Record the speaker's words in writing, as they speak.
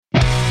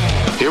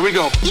Here we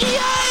go.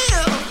 Yeah!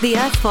 The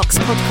Earthbox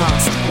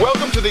Podcast.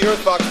 Welcome to the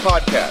Earthbox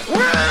Podcast.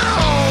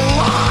 Well,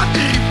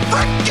 Lottie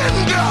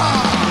frickin'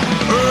 God!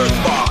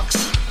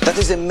 Earthbox That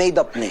is a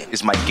made-up name.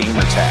 is my gamer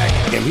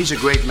tag. And he's a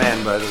great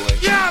man, by the way.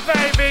 Yeah,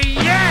 baby,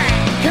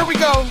 yeah! Here we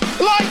go.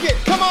 Like it.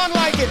 Come on,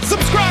 like it.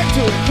 Subscribe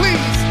to it, please.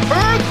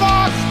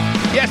 Earthbox.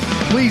 Yes,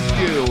 please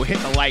do. Hit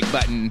the like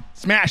button,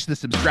 smash the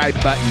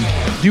subscribe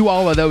button, do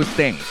all of those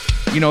things.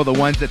 You know, the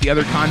ones that the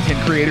other content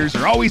creators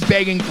are always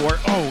begging for.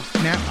 Oh,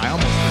 snap, I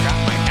almost forgot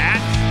my hat.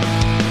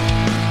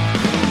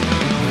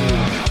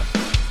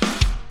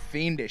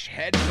 Fiendish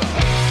headphones.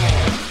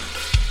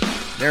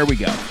 There we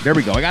go. There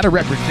we go. I gotta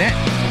represent.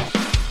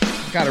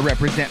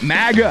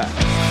 MAGA.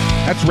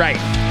 That's right.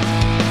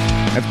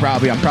 I'm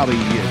probably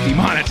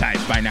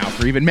demonetized by now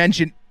for even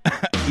mentioning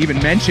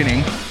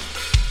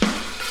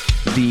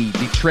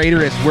the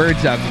traitorous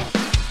words of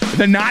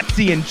the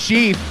Nazi in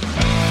chief.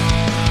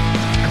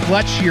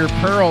 Clutch your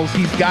pearls.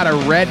 He's got a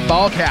red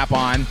ball cap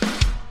on.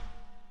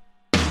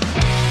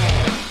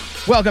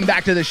 Welcome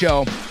back to the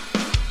show.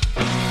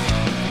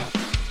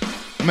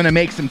 I'm going to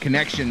make some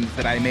connections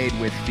that I made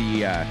with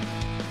the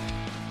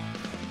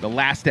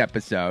last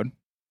episode.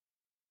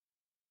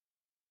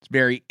 It's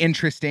very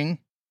interesting.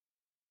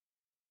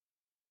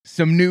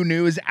 Some new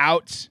news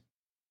out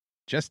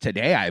just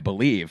today, I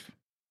believe.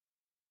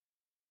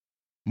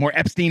 More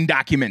Epstein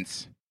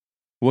documents.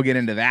 We'll get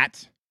into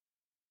that.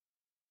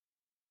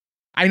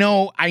 I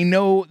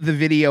know the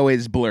video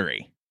is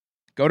blurry.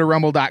 Go to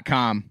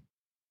rumble.com.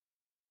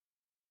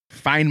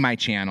 Find my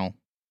channel.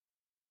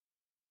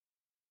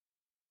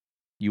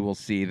 You will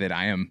see that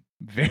I am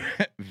very,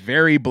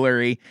 very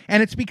blurry.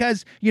 And it's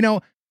because,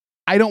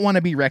 I don't want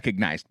to be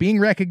recognized. Being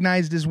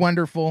recognized is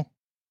wonderful.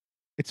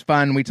 It's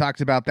fun. We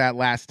talked about that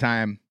last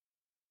time.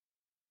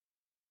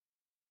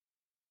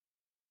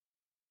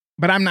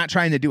 But I'm not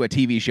trying to do a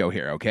TV show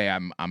here, okay?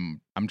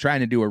 I'm trying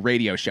to do a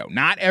radio show.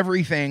 Not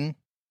everything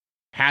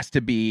has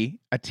to be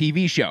a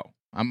TV show.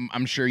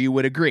 I'm sure you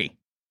would agree.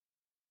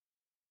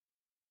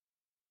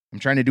 I'm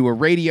trying to do a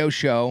radio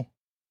show.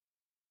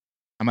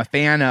 I'm a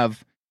fan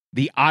of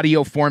the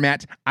audio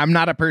format. I'm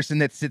not a person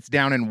that sits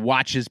down and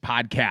watches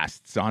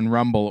podcasts on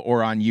Rumble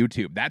or on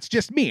YouTube. That's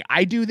just me.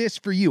 I do this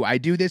for you. I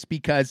do this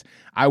because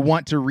I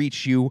want to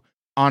reach you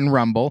on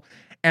Rumble,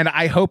 and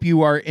I hope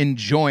you are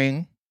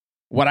enjoying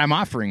what I'm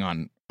offering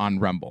on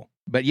Rumble.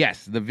 But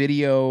yes, the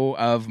video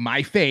of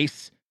my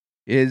face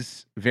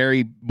is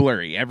very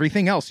blurry.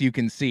 Everything else you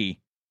can see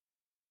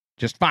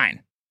just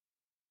fine.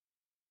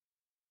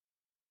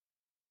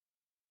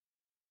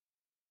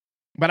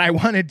 But I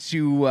wanted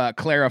to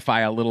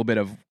clarify a little bit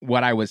of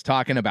what I was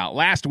talking about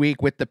last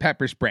week with the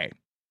pepper spray.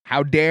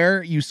 How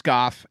dare you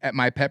scoff at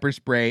my pepper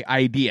spray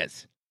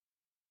ideas?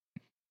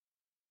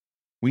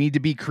 We need to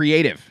be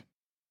creative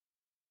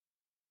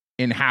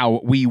in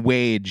how we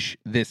wage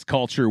this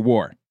culture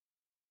war.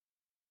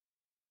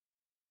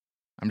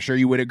 I'm sure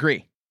you would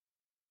agree.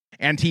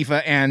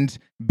 Antifa and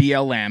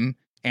BLM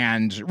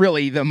and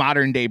really the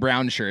modern day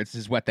brown shirts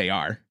is what they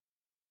are.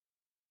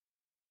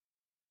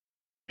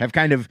 Have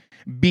kind of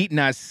beaten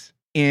us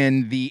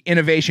in the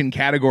innovation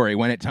category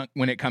when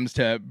it comes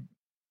to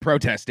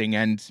protesting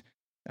and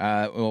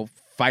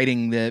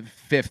fighting the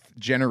fifth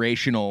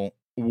generational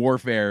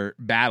warfare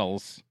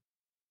battles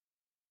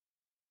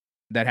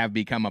that have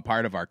become a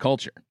part of our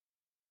culture.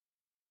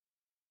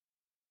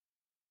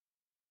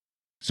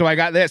 So I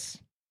got this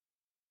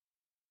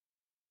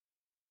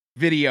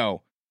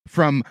video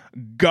from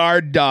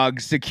Guard Dog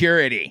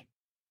Security.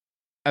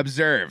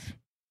 Observe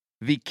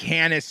the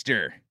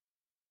canister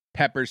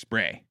pepper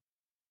spray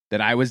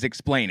that I was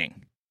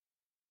explaining.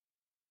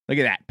 Look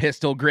at that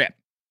pistol grip.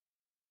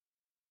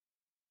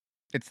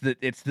 It's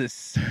the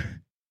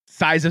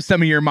size of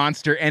some of your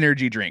Monster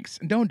Energy drinks.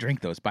 Don't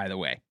drink those, by the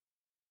way.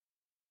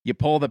 You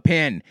pull the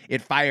pin,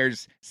 it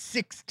fires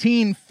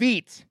 16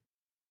 feet.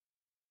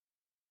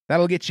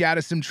 That'll get you out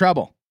of some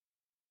trouble.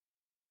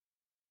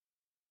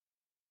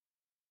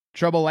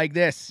 Trouble like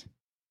this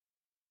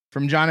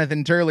from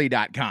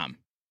JonathanTurley.com.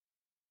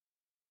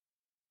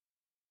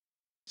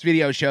 This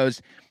video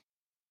shows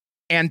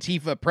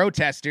Antifa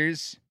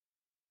protesters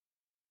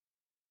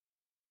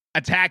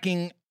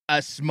attacking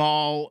a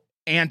small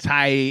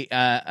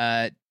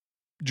anti-drag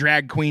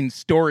queen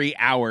story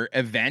hour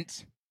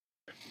event.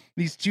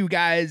 These three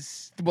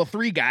guys,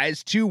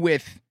 two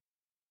with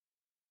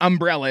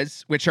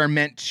umbrellas, which are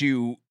meant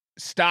to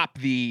stop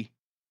the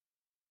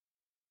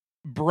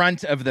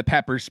brunt of the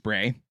pepper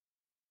spray,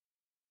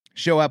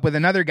 show up with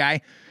another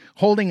guy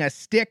holding a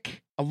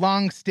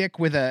long stick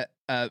with a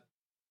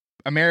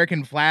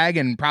American flag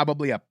and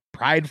probably a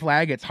pride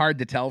flag. It's hard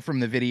to tell from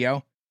the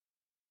video.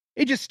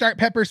 They just start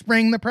pepper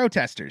spraying the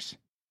protesters.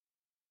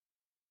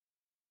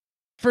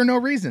 For no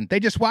reason. They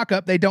just walk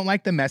up, they don't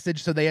like the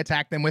message, so they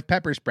attack them with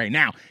pepper spray.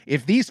 Now,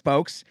 if these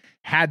folks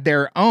had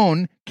their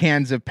own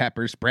cans of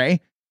pepper spray,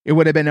 it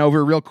would have been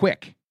over real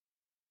quick.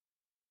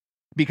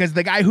 Because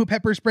the guy who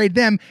pepper sprayed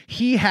them,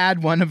 he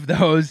had one of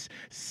those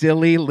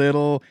silly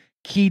little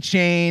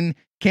keychain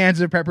cans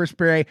of pepper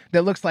spray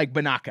that looks like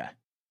Banaka.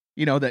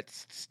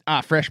 That's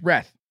fresh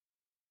breath.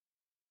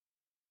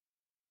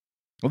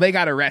 Well, they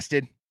got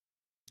arrested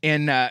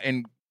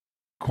in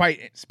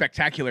quite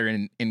spectacular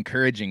and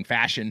encouraging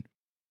fashion.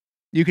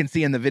 You can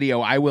see in the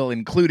video. I will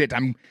include it.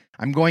 I'm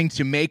going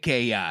to make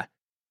a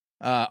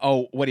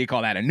what do you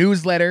call that? A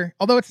newsletter.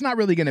 Although it's not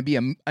really going to be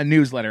a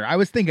newsletter. I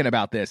was thinking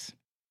about this.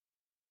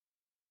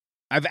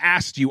 I've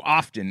asked you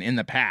often in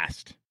the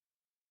past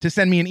to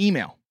send me an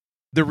email,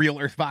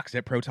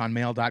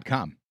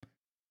 therealearthvox@protonmail.com.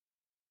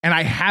 And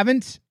I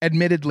haven't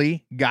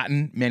admittedly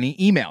gotten many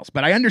emails,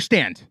 but I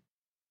understand.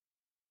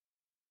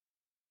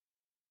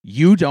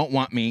 You don't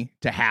want me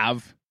to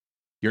have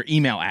your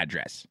email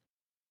address.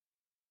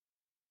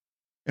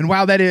 And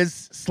while that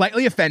is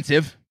slightly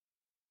offensive,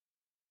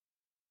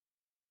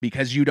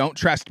 because you don't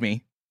trust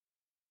me,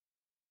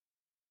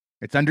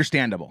 it's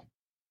understandable.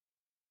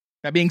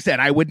 That being said,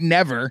 I would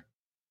never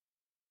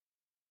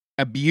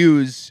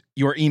abuse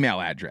your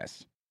email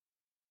address.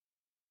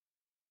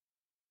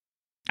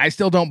 I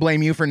still don't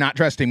blame you for not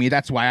trusting me.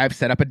 That's why I've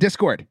set up a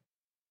Discord.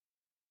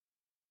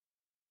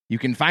 You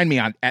can find me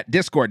at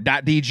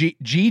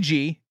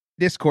discord.gg,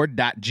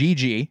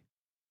 discord.gg.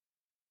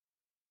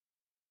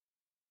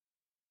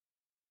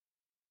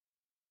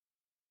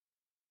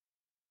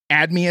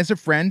 Add me as a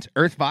friend,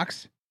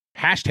 EarthVox,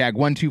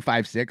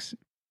 #1256,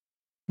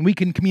 and we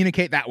can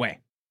communicate that way.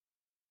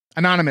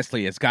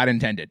 Anonymously, as God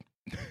intended.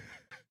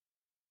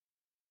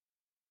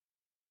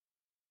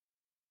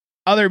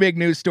 Other big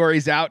news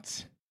stories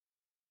out.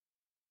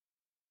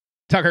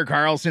 Tucker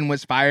Carlson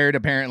was fired.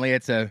 Apparently,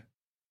 it's a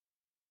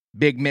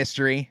big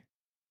mystery.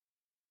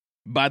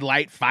 Bud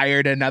Light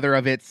fired another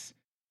of its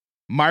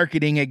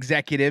marketing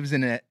executives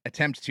in an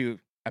attempt to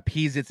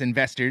appease its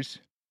investors.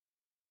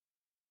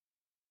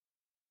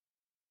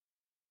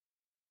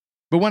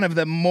 But one of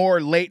the more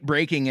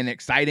late-breaking and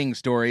exciting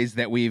stories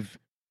that we've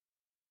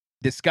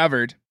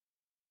discovered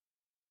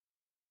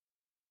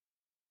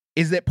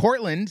is that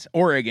Portland,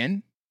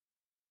 Oregon,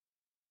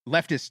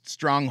 leftist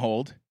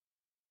stronghold,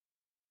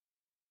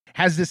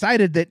 has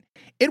decided that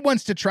it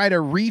wants to try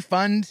to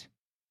refund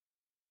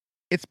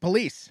its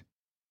police.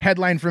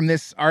 Headline from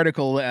this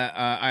article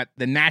at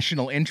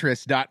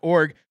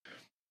thenationalinterest.org.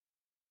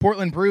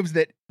 Portland proves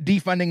that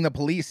defunding the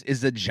police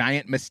is a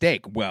giant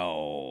mistake.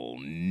 Well,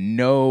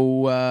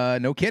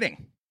 no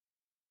kidding.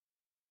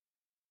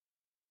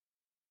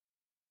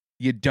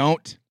 You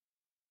don't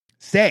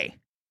say.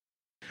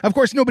 Of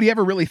course, nobody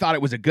ever really thought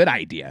it was a good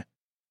idea.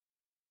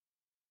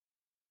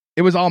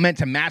 It was all meant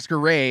to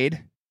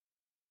masquerade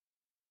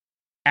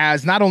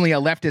as not only a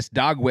leftist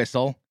dog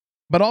whistle,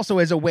 but also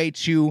as a way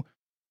to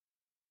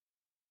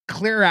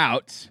clear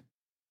out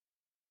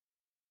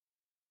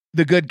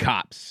the good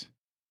cops.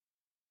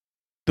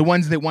 The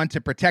ones that want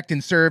to protect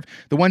and serve,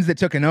 the ones that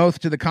took an oath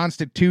to the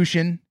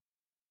Constitution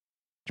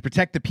to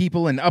protect the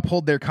people and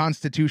uphold their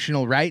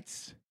constitutional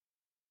rights.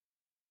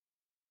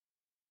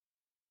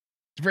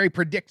 It's very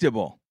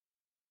predictable.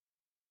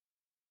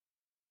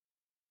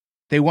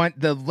 These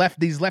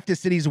leftist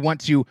cities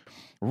want to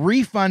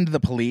refund the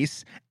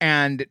police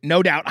and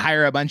no doubt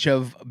hire a bunch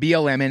of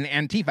BLM and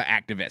Antifa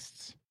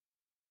activists.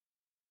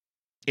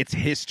 It's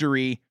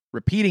history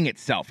repeating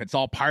itself. It's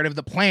all part of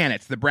the plan.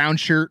 It's the brown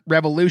shirt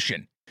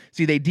revolution.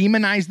 See, they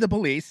demonize the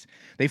police.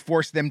 They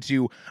force them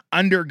to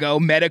undergo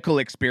medical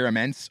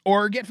experiments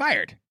or get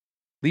fired,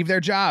 leave their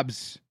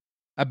jobs,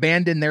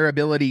 abandon their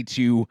ability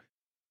to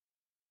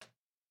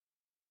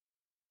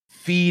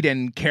feed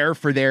and care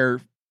for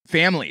their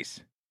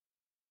families.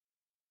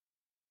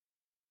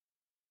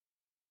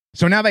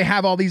 So now they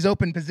have all these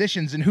open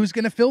positions, and who's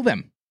going to fill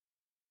them?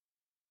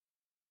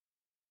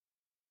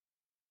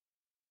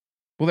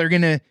 Well, they're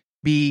going to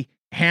be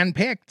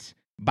handpicked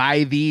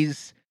by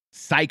these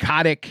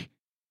psychotic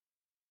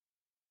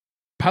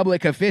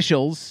public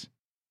officials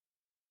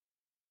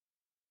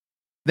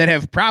that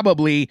have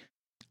probably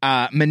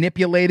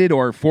manipulated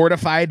or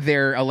fortified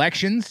their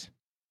elections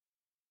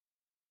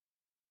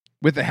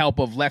with the help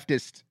of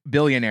leftist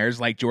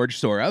billionaires like George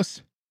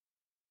Soros.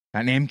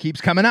 That name keeps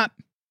coming up.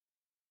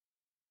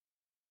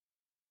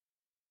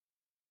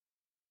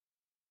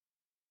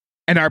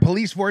 And our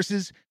police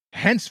forces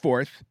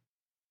henceforth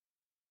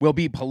will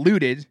be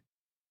polluted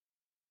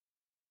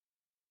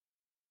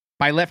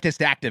by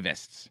leftist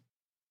activists.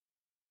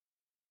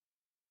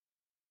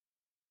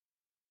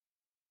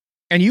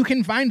 And you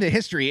can find the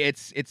history.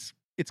 It's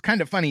kind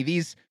of funny.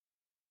 These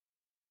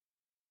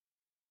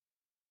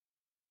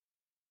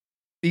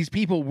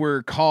people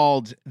were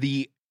called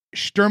the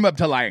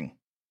Sturmabteilung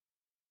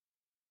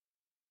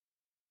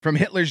from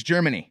Hitler's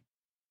Germany.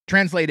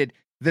 Translated,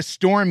 the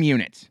Storm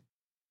Unit.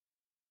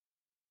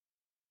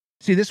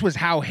 See, this was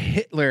how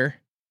Hitler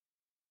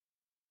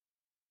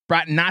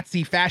brought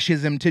Nazi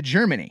fascism to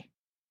Germany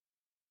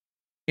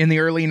in the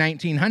early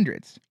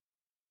 1900s.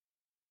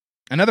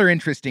 Another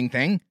interesting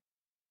thing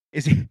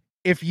is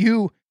if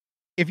you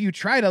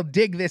try to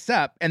dig this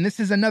up, and this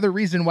is another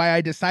reason why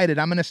I decided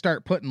I'm going to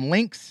start putting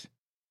links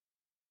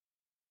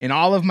in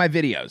all of my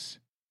videos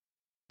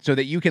so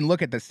that you can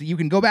look at this. You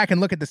can go back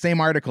and look at the same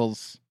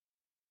articles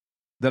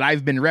that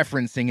I've been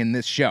referencing in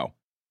this show.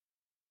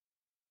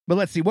 But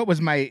let's see, what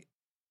was my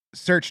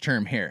search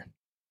term here?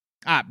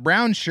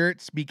 Brown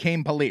shirts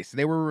became police.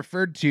 They were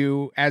referred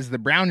to as the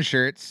brown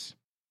shirts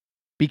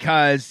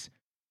because,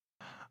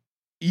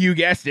 you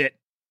guessed it,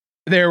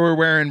 they were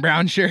wearing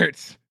brown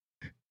shirts.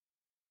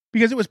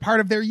 Because it was part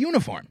of their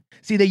uniform.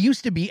 See, they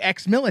used to be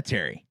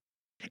ex-military.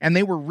 And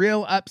they were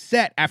real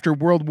upset after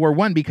World War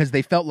I because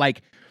they felt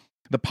like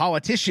the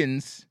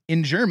politicians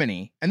in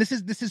Germany, and this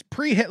is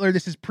pre-Hitler,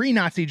 this is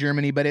pre-Nazi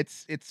Germany, but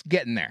it's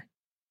getting there.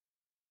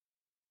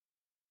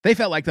 They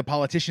felt like the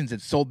politicians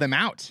had sold them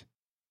out.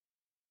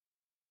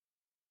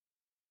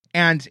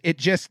 And it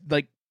just,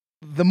 like,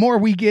 the more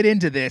we get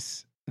into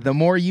this, the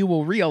more you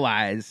will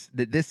realize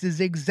that this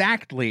is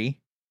exactly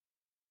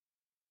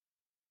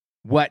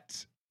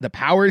what the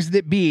powers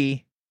that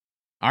be,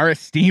 our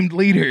esteemed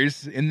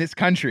leaders in this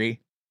country,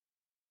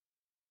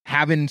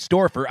 have in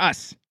store for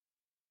us.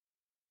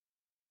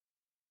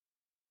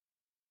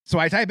 So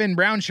I type in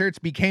brown shirts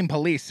became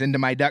police into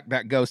my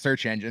DuckDuckGo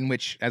search engine,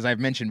 which, as I've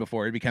mentioned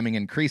before, is becoming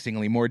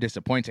increasingly more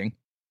disappointing.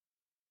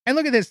 And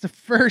look at this, the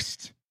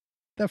first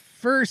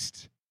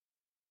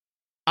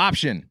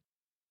option.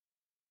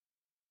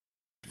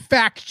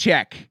 Fact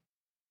check.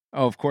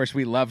 Oh, of course,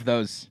 we love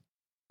those.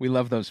 We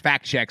love those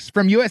fact checks.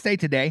 From USA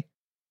Today,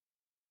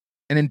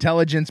 an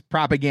intelligence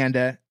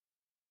propaganda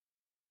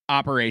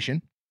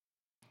operation.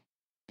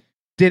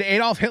 Did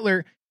Adolf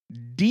Hitler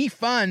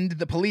defund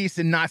the police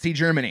in Nazi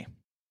Germany?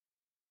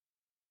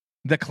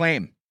 The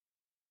claim.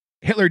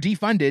 Hitler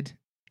defunded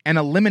and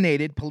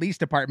eliminated police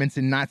departments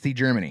in Nazi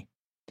Germany.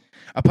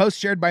 A post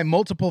shared by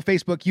multiple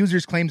Facebook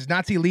users claims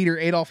Nazi leader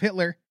Adolf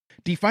Hitler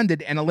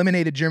defunded and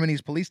eliminated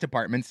Germany's police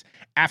departments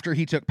after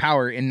he took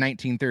power in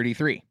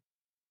 1933.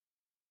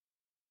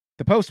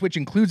 The post, which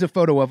includes a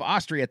photo of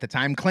Austria at the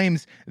time,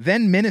 claims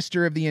then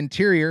Minister of the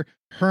Interior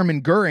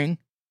Hermann Goering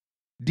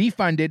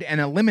defunded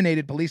and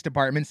eliminated police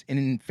departments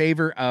in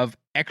favor of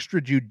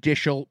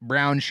extrajudicial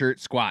brown shirt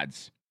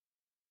squads.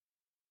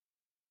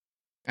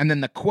 And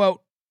then the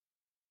quote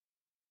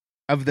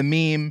of the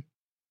meme: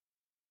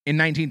 in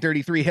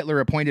 1933, Hitler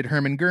appointed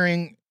Hermann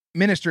Goering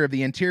Minister of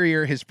the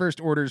Interior. His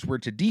first orders were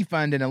to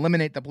defund and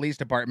eliminate the police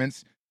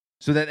departments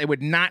so that they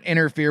would not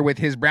interfere with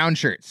his brown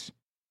shirts.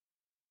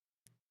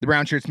 The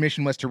brown shirts'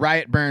 mission was to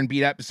riot, burn,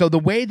 beat up. So the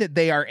way that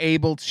they are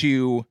able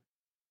to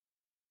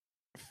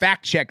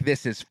fact check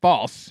this as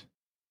false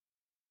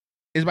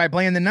is by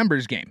playing the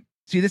numbers game.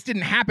 See, this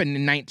didn't happen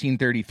in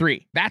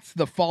 1933. That's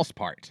the false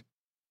part.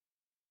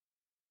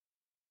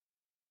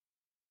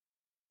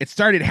 It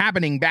started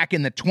happening back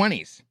in the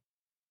 20s.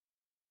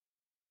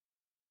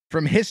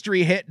 From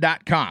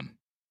historyhit.com.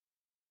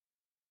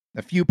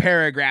 A few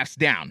paragraphs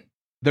down.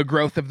 The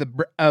growth of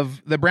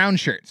the brown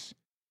shirts.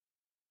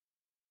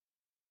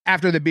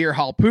 After the beer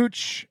hall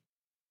putsch,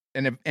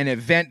 an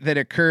event that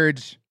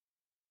occurred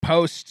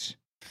post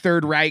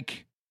Third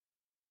Reich,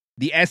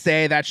 the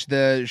SA, that's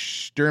the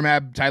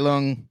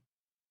Sturmabteilung,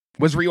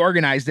 was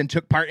reorganized and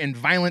took part in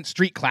violent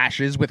street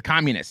clashes with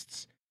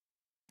communists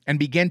and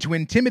began to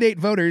intimidate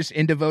voters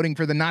into voting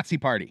for the Nazi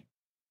Party.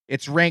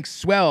 Its ranks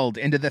swelled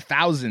into the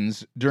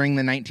thousands during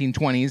the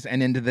 1920s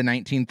and into the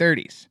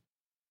 1930s.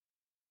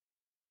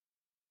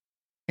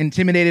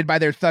 Intimidated by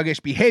their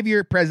thuggish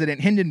behavior,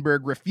 President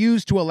Hindenburg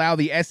refused to allow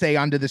the SA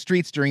onto the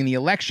streets during the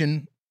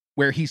election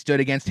where he stood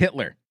against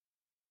Hitler.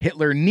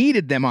 Hitler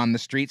needed them on the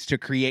streets to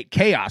create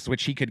chaos,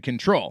 which he could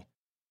control.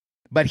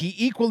 But he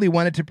equally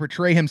wanted to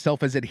portray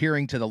himself as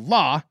adhering to the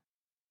law,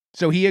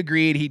 so he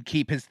agreed he'd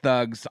keep his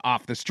thugs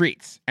off the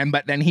streets.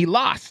 But then he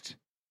lost.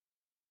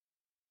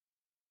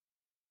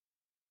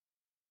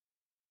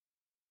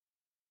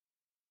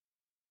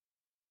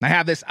 I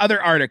have this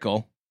other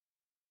article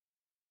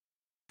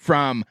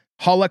from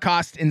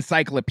Holocaust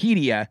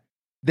Encyclopedia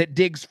that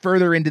digs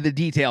further into the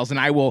details, and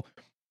I will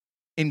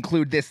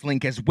include this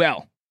link as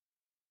well.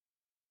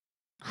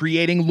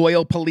 Creating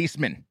loyal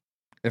policemen,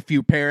 a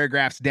few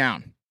paragraphs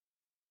down.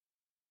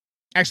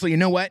 Actually, you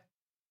know what?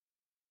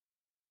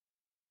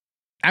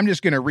 I'm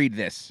just going to read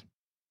this.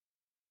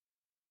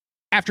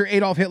 After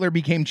Adolf Hitler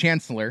became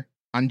chancellor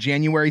on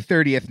January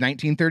 30th,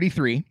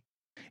 1933,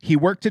 he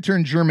worked to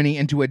turn Germany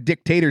into a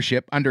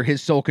dictatorship under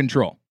his sole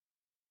control.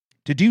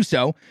 To do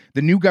so,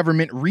 the new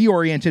government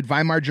reoriented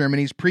Weimar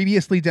Germany's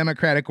previously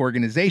democratic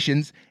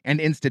organizations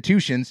and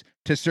institutions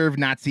to serve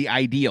Nazi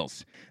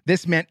ideals.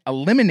 This meant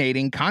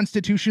eliminating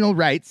constitutional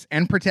rights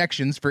and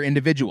protections for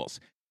individuals.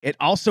 It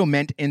also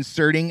meant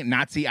inserting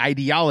Nazi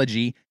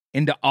ideology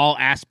into all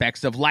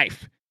aspects of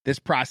life. This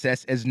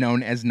process is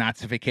known as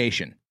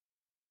Nazification.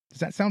 Does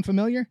that sound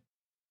familiar?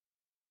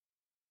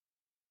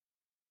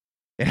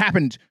 It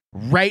happened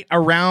right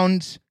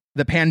around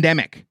the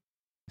pandemic.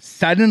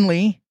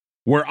 Suddenly,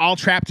 we're all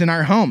trapped in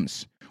our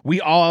homes.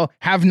 We all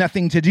have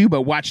nothing to do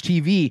but watch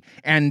TV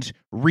and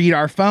read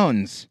our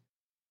phones.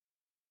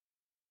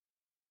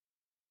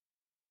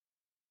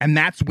 And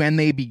that's when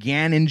they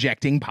began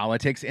injecting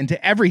politics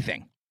into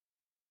everything.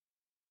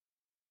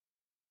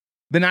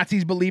 The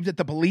Nazis believed that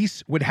the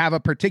police would have a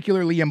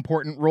particularly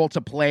important role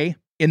to play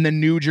in the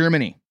new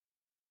Germany.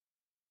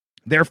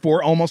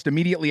 Therefore, almost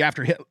immediately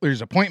after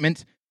Hitler's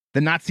appointment,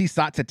 the Nazis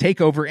sought to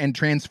take over and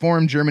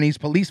transform Germany's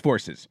police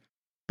forces.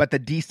 but the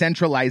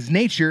decentralized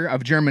nature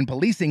of German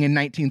policing in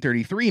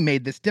 1933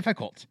 made this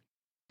difficult.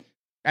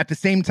 At the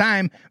same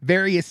time,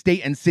 various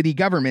state and city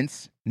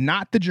governments,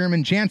 not the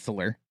German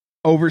chancellor,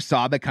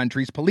 oversaw the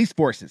country's police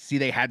forces. See,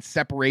 they had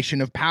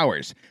separation of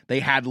powers. They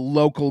had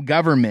local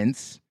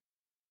governments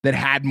that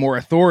had more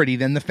authority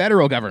than the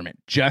federal government,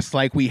 just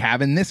like we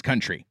have in this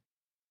country.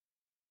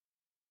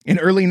 In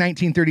early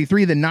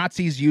 1933, the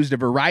Nazis used a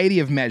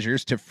variety of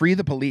measures to free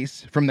the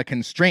police from the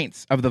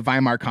constraints of the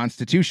Weimar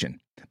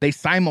Constitution. They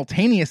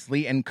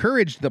simultaneously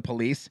encouraged the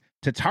police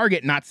to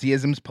target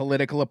Nazism's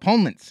political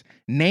opponents,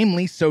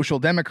 namely Social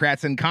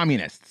Democrats and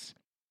Communists.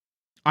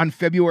 On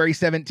February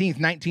 17,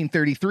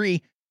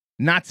 1933,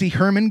 Nazi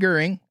Hermann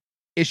Goering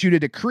issued a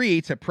decree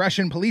to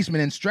Prussian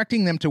policemen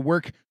instructing them to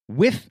work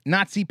with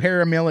Nazi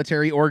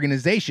paramilitary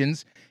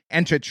organizations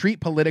and to treat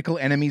political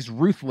enemies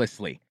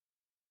ruthlessly.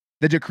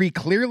 The decree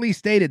clearly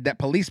stated that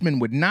policemen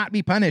would not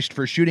be punished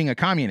for shooting a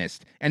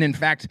communist, and in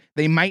fact,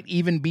 they might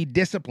even be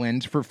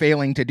disciplined for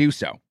failing to do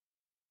so.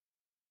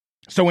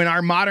 So in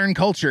our modern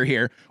culture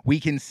here, we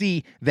can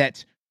see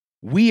that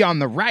we on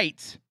the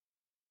right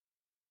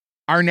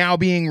are now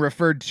being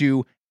referred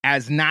to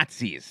as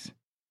Nazis.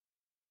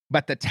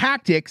 But the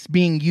tactics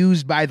being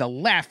used by the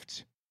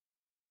left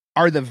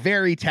are the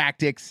very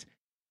tactics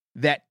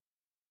that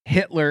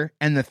Hitler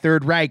and the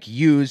Third Reich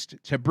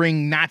used to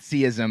bring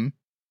Nazism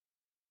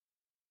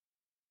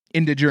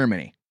into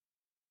Germany.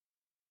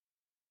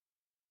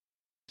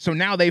 So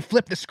now they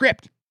flip the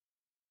script.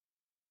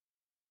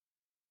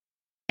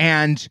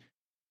 And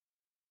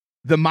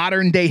the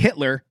modern day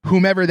Hitler,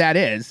 whomever that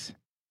is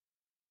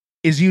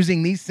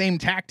using these same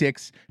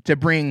tactics to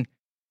bring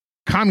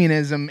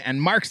communism and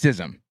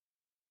Marxism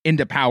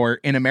into power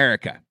in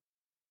America.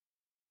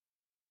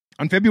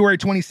 On February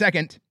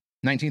 22nd,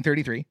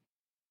 1933,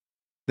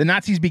 the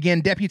Nazis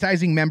began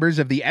deputizing members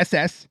of the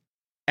SS,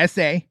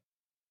 SA,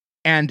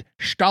 and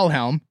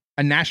Stahlhelm,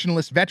 a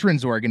nationalist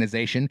veterans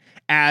organization,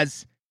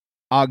 as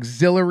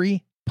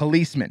auxiliary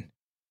policemen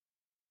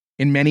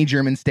in many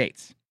German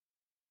states.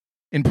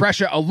 In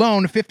Prussia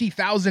alone,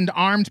 50,000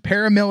 armed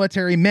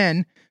paramilitary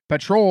men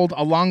patrolled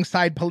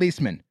alongside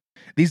policemen.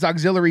 These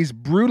auxiliaries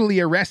brutally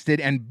arrested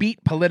and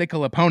beat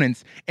political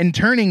opponents,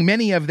 interning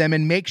many of them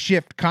in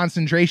makeshift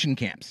concentration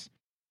camps.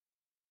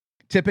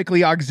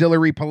 Typically,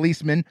 auxiliary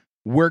policemen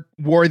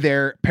wore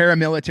their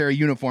paramilitary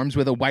uniforms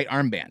with a white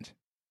armband.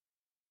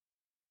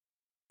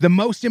 The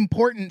most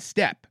important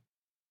step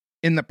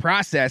in the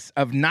process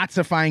of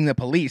Nazifying the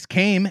police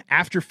came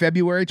after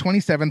February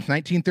 27,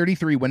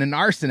 1933, when an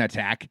arson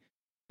attack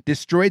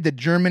destroyed the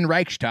German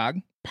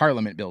Reichstag,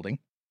 Parliament building,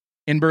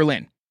 in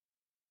Berlin.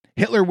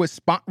 Hitler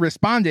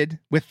responded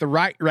with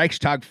the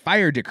Reichstag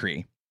fire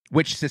decree,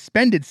 which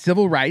suspended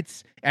civil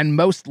rights and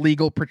most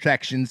legal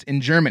protections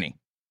in Germany.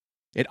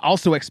 It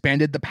also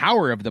expanded the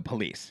power of the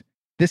police.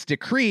 This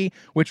decree,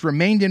 which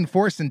remained in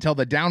force until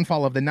the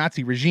downfall of the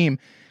Nazi regime,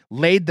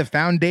 laid the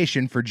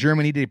foundation for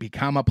Germany to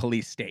become a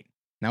police state.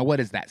 Now, what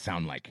does that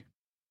sound like?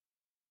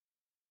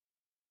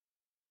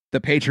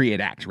 The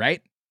Patriot Act,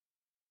 right?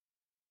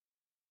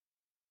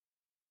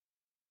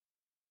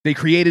 They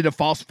created a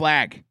false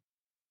flag,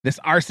 this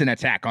arson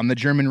attack on the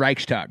German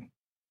Reichstag,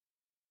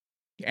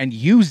 and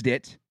used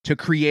it to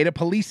create a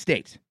police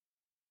state.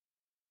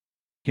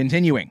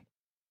 Continuing.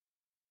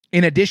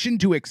 In addition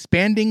to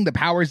expanding the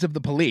powers of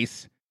the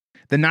police,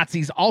 the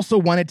Nazis also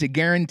wanted to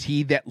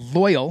guarantee that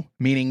loyal,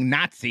 meaning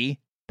Nazi,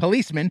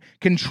 policemen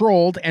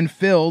controlled and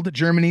filled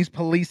Germany's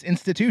police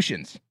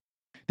institutions.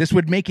 This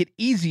would make it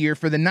easier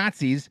for the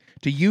Nazis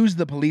to use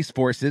the police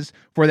forces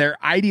for their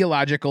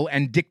ideological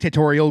and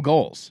dictatorial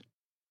goals.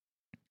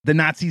 The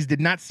Nazis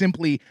did not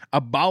simply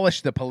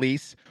abolish the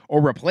police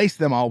or replace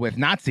them all with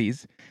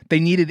Nazis. They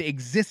needed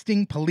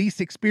existing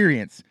police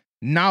experience,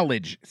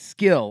 knowledge,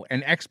 skill,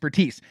 and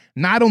expertise.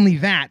 Not only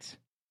that,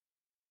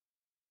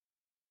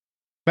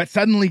 but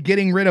suddenly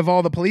getting rid of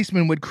all the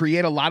policemen would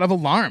create a lot of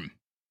alarm.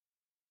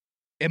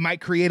 It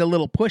might create a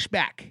little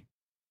pushback.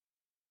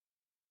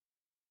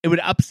 It would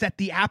upset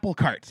the apple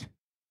cart.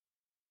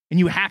 And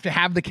you have to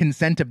have the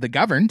consent of the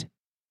governed.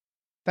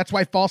 That's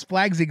why false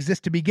flags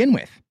exist to begin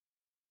with.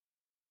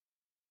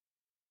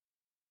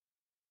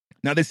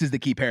 Now, this is the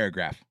key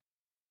paragraph.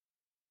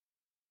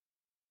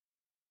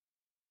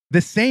 The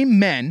same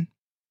men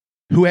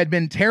who had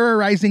been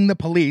terrorizing the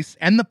police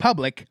and the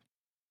public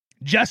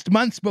just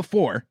months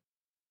before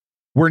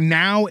were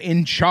now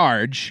in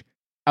charge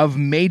of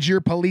major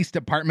police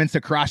departments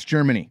across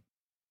Germany.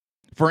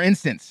 For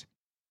instance,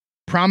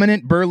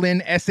 prominent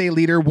Berlin SA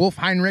leader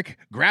Wolf-Heinrich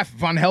Graf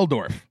von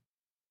Helldorf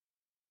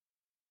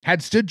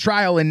had stood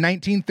trial in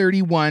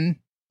 1931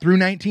 through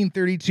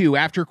 1932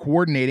 after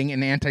coordinating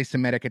an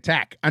anti-Semitic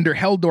attack. Under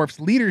Helldorf's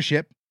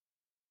leadership,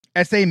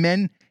 SA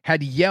men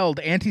had yelled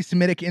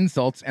anti-Semitic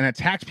insults and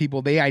attacked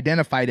people they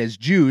identified as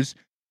Jews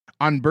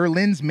on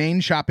Berlin's main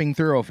shopping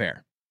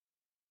thoroughfare.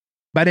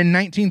 But in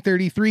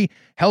 1933,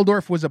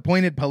 Helldorf was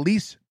appointed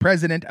police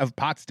president of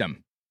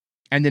Potsdam,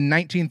 and in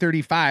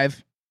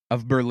 1935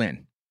 of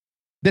Berlin.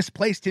 This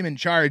placed him in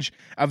charge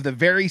of the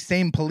very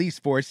same police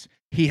force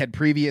he had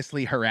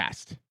previously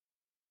harassed.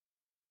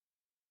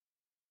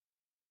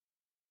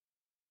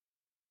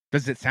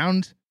 Does it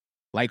sound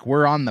like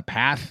we're on the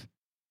path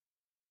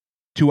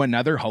to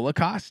another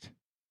Holocaust?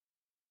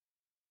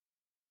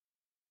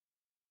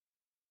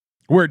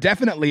 We're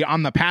definitely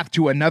on the path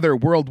to another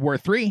World War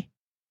III.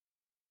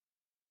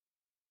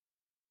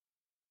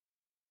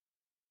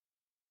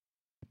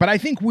 But I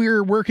think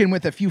we're working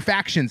with a few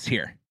factions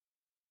here.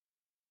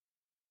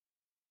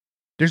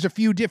 There's a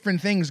few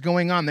different things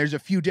going on. There's a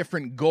few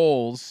different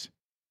goals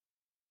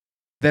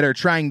that are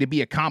trying to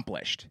be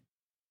accomplished.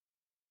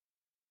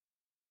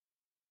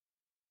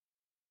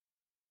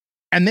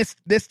 And this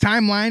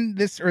timeline,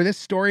 this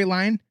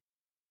storyline,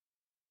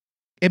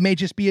 it may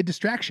just be a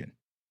distraction.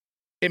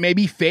 It may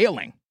be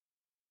failing.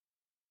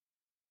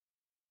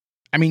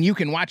 I mean, you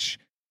can watch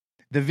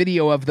the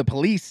video of the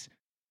police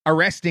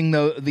arresting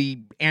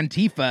the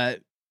Antifa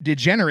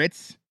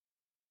degenerates,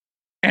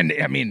 and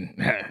I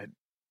mean,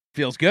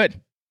 feels good.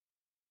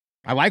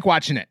 I like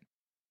watching it.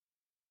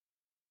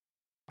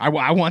 I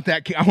want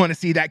that. I want to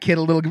see that kid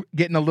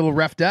getting a little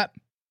roughed up.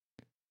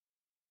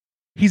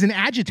 He's an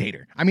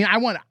agitator. I mean, I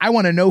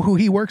want to know who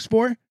he works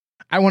for.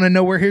 I want to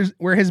know where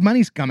his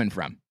money's coming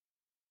from.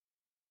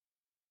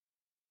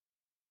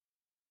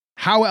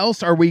 How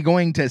else are we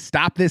going to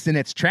stop this in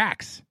its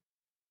tracks?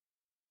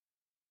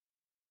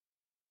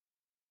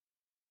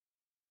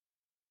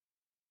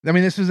 I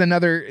mean, this was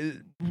another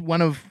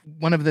one of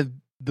the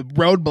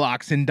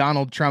roadblocks in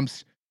Donald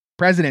Trump's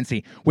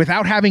presidency.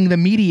 Without having the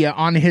media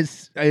on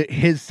his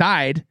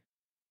side,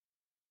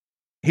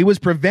 he was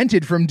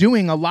prevented from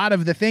doing a lot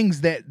of the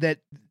things that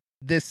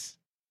this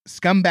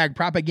scumbag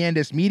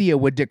propagandist media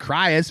would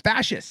decry as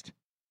fascist.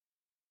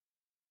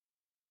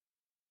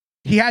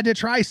 He had to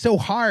try so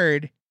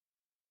hard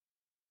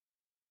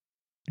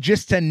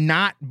just to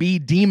not be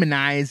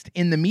demonized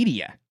in the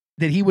media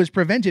that he was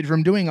prevented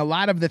from doing a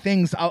lot of the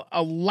things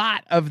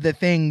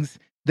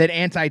that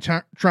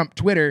anti-Trump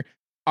Twitter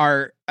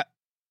are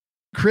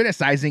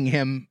criticizing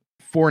him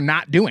for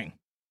not doing.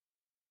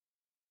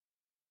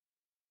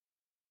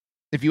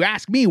 If you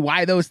ask me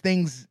why those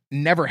things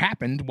never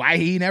happened, why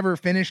he never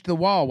finished the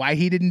wall, why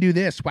he didn't do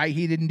this, why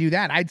he didn't do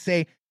that, I'd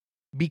say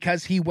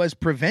because he was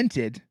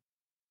prevented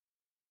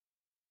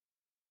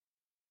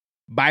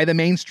by the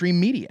mainstream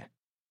media,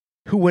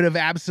 who would have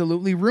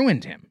absolutely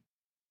ruined him.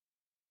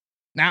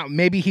 Now,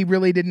 maybe he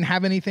really didn't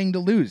have anything to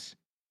lose.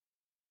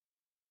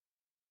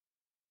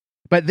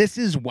 But this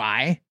is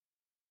why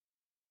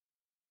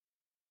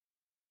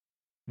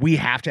we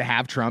have to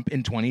have Trump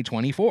in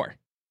 2024.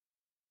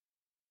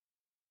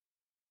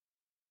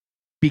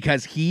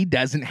 Because he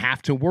doesn't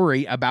have to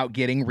worry about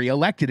getting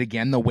reelected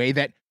again the way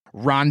that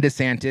Ron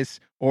DeSantis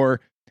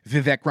or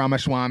Vivek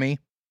Ramaswamy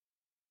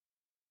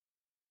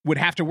would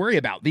have to worry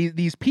about.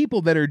 These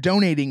people that are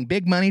donating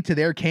big money to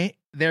their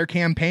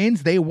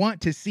campaigns, they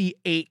want to see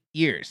 8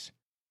 years.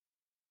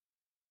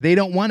 They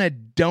don't want to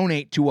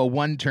donate to a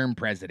one-term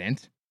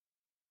president.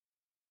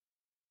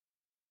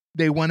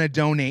 They want to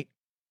donate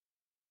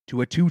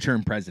to a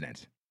two-term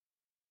president.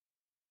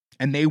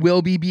 And they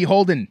will be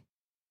beholden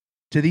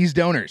to these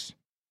donors.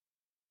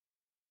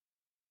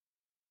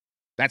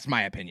 That's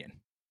my opinion.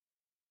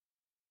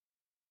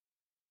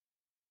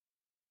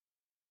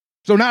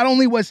 So not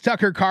only was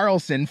Tucker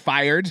Carlson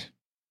fired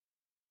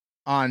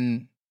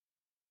on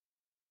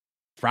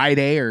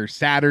Friday or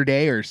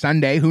Saturday or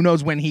Sunday, who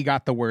knows when he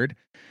got the word,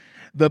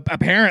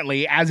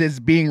 apparently, as is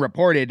being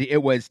reported,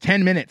 it was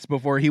 10 minutes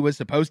before he was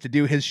supposed to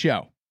do his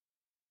show.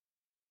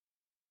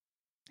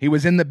 He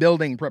was in the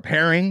building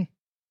preparing,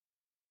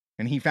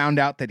 and he found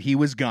out that he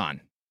was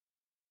gone.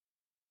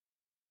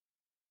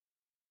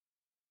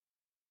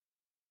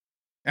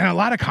 And a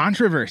lot of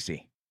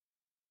controversy.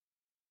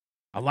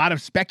 A lot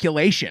of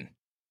speculation.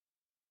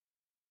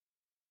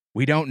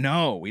 We don't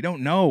know. We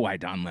don't know why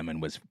Don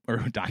Lemon was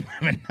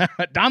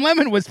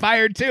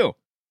fired too.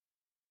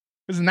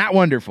 Isn't that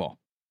wonderful?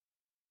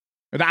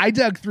 I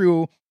dug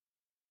through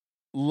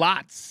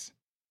lots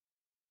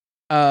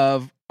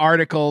of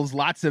articles,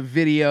 lots of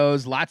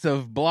videos, lots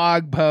of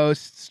blog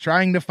posts,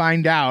 trying to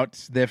find out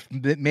that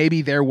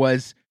maybe there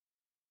was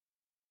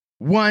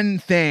one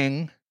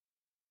segment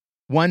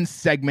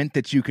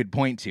that you could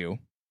point to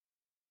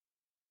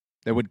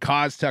that would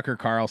cause Tucker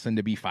Carlson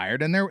to be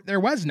fired, and there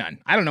was none.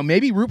 I don't know,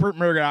 maybe Rupert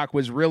Murdoch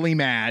was really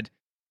mad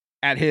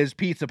at his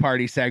pizza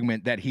party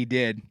segment that he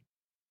did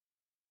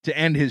to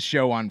end his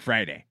show on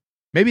Friday.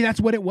 Maybe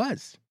that's what it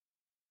was.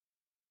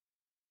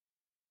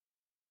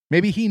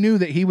 Maybe he knew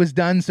that he was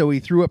done, so he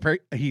threw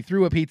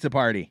a pizza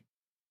party.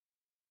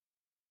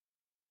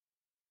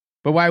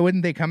 But why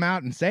wouldn't they come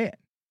out and say it?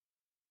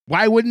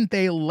 Why wouldn't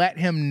they let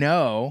him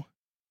know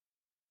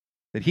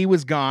that he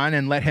was gone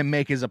and let him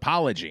make his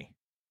apology?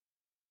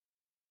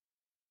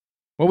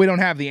 Well, we don't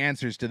have the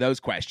answers to those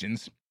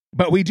questions,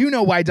 but we do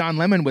know why Don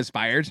Lemon was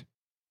fired.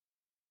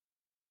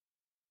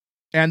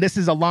 And this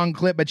is a long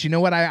clip, but you know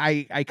what?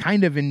 I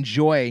kind of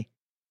enjoy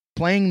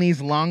playing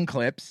these long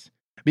clips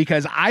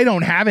because I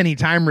don't have any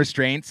time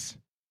restraints.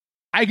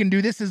 I can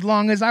do this as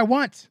long as I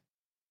want.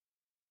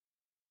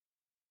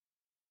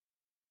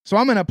 So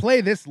I'm going to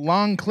play this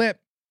long clip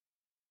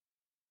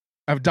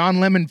of Don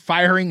Lemon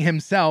firing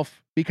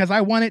himself because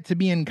I want it to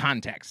be in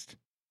context.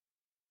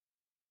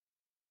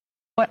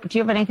 What, do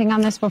you have anything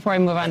on this before I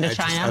move on to I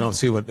China? don't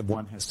see what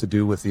one has to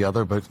do with the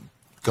other, but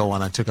go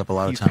on. I took up a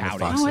lot of He's time pouting.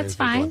 with Fox Oh, News. it's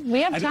fine.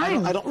 We have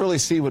time. I don't really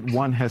see what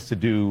one has to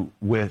do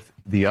with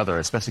the other,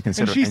 especially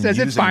considering. she says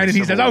it's fine, and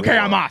he says, "Okay,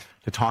 I'm off."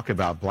 To talk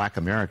about black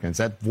Americans,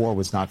 that war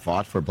was not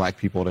fought for black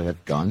people to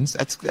have guns.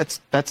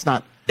 That's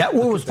not. That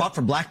war was fought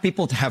for black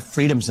people to have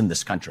freedoms in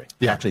this country.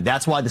 Yeah. Actually,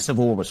 that's why the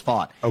Civil War was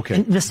fought. Okay.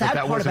 And the But sad that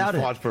part wasn't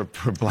about fought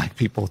for black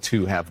people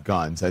to have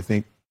guns. I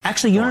think.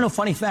 Actually, you know,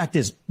 funny fact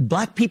is,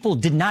 black people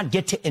did not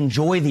get to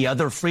enjoy the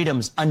other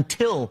freedoms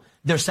until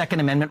their Second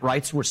Amendment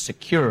rights were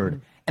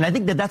secured. And I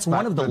think that that's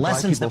one of the But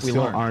lessons black that we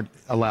people learned. still aren't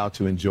allowed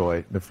to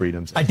enjoy the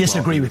freedoms. I as well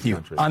disagree in with this you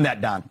country. on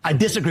that, Don. I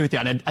disagree with you.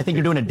 And I think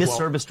you're doing a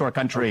disservice to our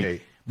country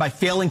okay. by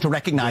failing to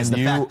recognize the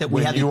fact that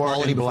we have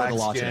equality before the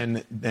law.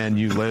 And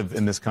you live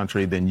in this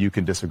country, then you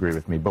can disagree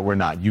with me. But we're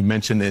not. You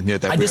mentioned in here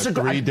that I we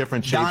disagree. have three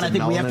different shades Don, I of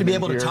think we have to be melanin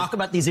able in to here. talk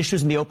about these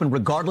issues in the open,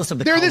 regardless of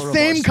the They're color the of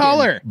same our skin.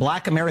 color.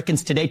 Black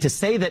Americans today, to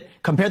say that,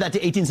 compare that to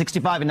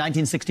 1865 and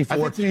 1964, I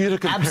think for you to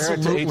compare it to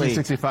absolutely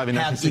 1865 and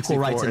have equal 1964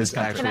 rights in this is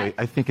country. actually,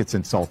 I think it's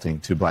insulting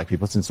to black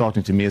people. It's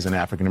insulting to me as an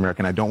African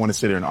American. I don't want to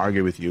sit here and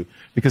argue with you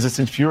because it's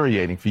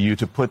infuriating for you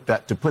to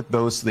put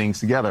those things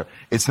together.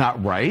 It's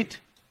not right.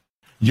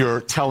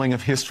 Your telling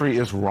of history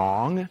is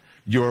wrong.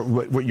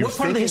 What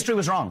part of the history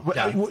was wrong? What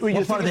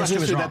What part of the history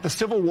was wrong? that the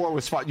Civil War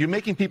was fought? You're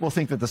making people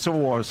think that the Civil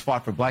War was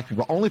fought for black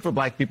people, only for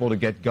black people to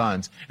get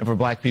guns and for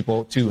black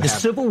people to have. The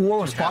Civil War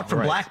was to fought have for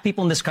rights. black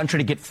people in this country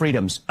to get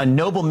freedoms, a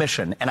noble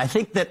mission. And I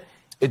think that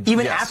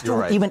even Yes, you're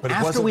right. even But it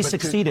after wasn't- we but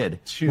succeeded,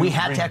 we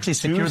had to actually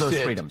secure those reduce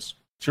it- freedoms.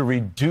 To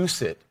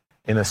reduce it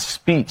in a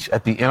speech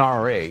at the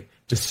NRA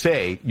to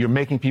say you're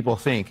making people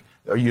think,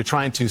 or you're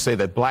trying to say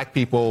that black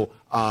people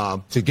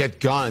to get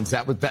guns,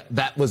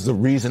 that was the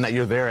reason that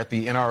you're there at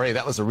the NRA.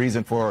 That was the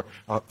reason for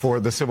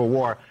the Civil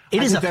War.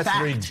 It is think a that's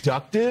fact.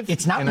 reductive.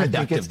 It's not and I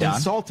think reductive, it's Don.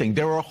 insulting.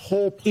 There are a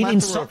whole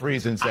plethora of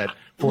reasons that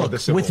for the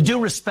Civil With War. due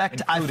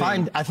respect,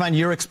 including- I find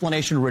your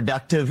explanation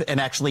reductive and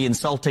actually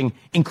insulting,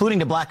 including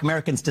to black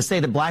Americans, to say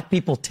that black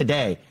people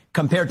today,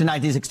 compared to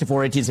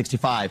 1964,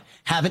 1865,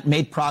 haven't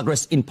made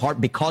progress in part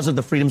because of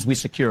the freedoms we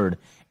secured.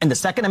 And the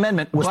Second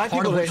Amendment was Black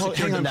part of people, what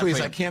secured hang on, that please.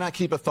 freedom. I cannot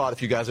keep a thought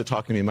if you guys are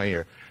talking to me in my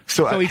ear.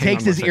 So he hang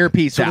takes on one his second.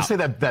 earpiece so out. to say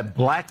that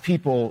black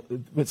people,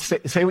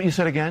 say what you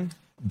said again.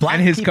 Black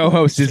And his people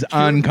co-host is secured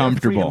their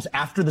uncomfortable. freedoms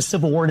after the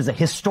Civil War. It is a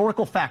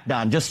historical fact,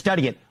 Don. Just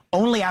study it.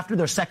 Only after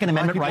their Second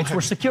Amendment Black people rights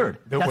were secured.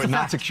 They That's were a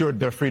not fact. secured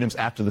their freedoms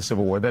after the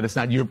Civil War. That is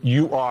not.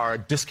 You are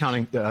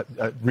discounting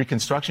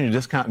Reconstruction. You're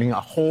discounting a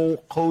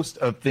whole host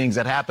of things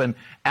that happened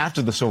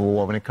after the Civil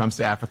War when it comes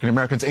to African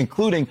Americans,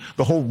 including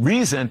the whole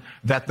reason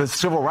that the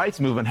Civil Rights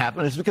Movement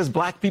happened is because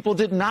black people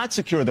did not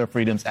secure their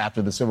freedoms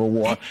after the Civil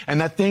War,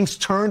 and that things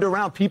turned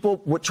around. People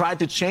tried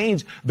to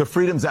change the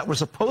freedoms that were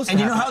supposed to And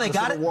you know happen how they after the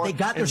got Civil it? War They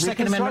got their and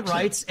Second Amendment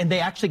Reconstruction. rights, and they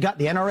actually got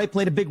the NRA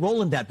played a big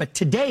role in that. But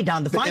today,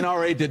 Don, The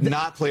NRA did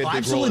not play a big role.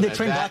 absolutely, in they that.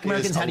 trained That black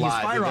Americans is how to a use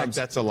lie. firearms.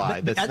 That's a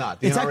lie. That's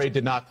not. The It's NRA act-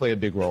 did not play a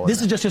big role. This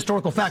in is that. just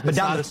historical fact. But It's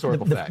Don, not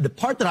historical fact. the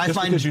part that I Just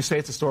find because you say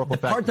it's historical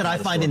the fact, part that it's I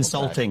not find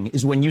historical insulting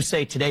is when you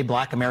say today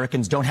black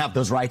Americans don't have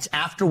those rights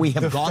after we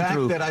have The gone fact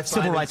through that I find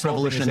civil rights insulting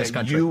revolution is in this that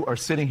country. You are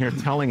sitting here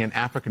telling an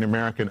African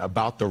American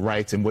about the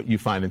rights and what you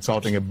find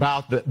insulting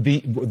about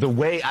the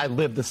way I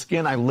live, the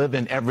skin I live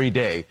in every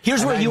day.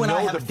 Here's where you and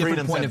I know have the a different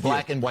freedoms point that of view.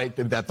 black and white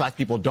that black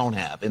people don't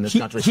have in this He-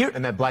 country, here-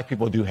 and that black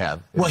people do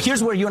have. Well,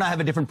 here's where you and I have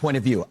a different point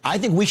of view. I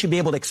think we should be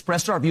able to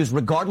express our views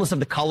regardless of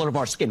the color of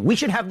our skin. We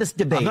should have this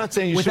debate I'm not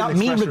saying you without shouldn't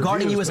me express your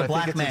regarding views, you as a but I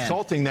black think it's man,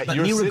 insulting that but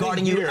you're me sitting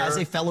regarding you here- as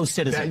a fellow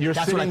citizen. That you're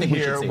That's what I sitting think we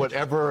here, should see.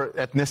 whatever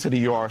ethnicity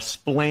you are,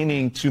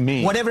 explaining to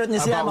me Whatever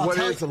ethnicity about I'm, I'll what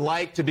tell it's you-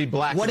 like to be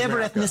black. in Whatever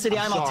America. ethnicity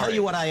I'm I'll tell sorry.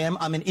 you what I am.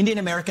 I'm an Indian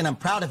American. I'm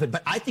proud of it.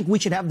 But I think we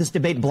should have this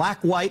debate.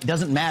 Black, white,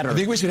 doesn't matter. I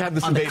think we should have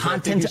this on debate. the but I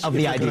think content you should- of if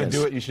the you're gonna ideas.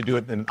 do it, you should do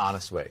it in an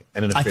honest way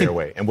and in a I fair think-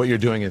 way. And what you're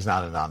doing is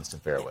not an honest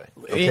and fair way.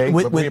 Okay?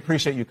 with- But we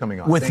appreciate you coming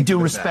on. With Thank due you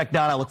for respect, that.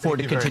 Don, I look forward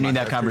Thank to you very continuing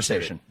much. that I appreciate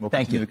conversation. it. We'll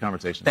Thank continue you. the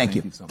conversation. Thank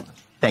you you so much.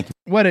 Thank you.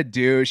 What a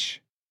douche.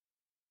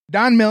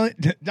 Don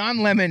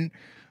Lemon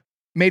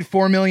made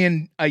 $4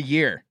 million a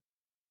year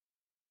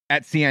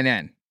at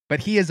CNN,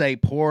 but he is a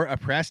poor,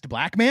 oppressed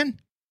black man?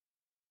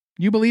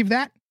 You believe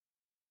that?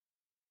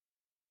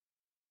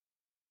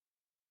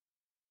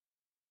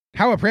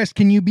 How oppressed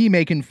can you be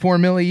making $4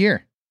 million a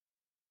year?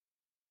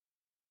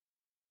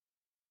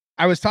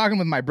 I was talking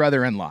with my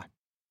brother-in-law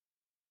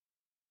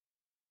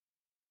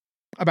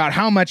about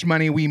how much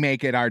money we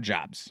make at our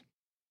jobs.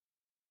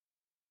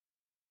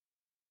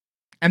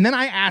 And then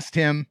I asked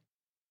him,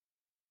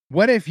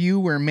 what if you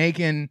were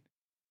making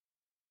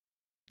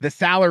the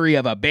salary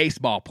of a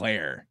baseball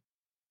player?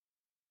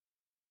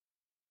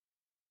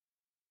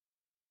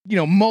 You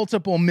know,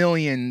 multiple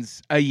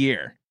millions a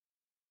year.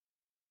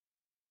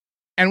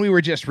 And we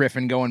were just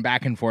riffing, going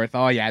back and forth.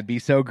 Oh, yeah, it'd be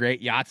so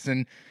great. Yachts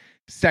and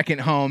second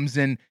homes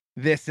and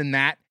this and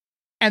that.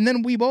 And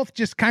then we both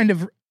just kind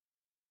of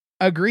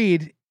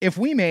agreed if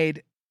we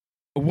made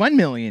 $1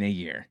 million a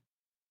year,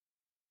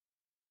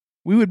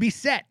 we would be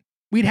set.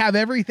 We'd have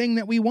everything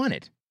that we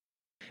wanted.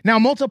 Now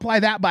multiply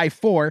that by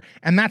 4,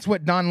 and that's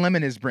what Don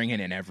Lemon is bringing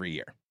in every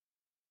year.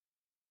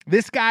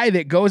 This guy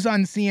that goes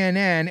on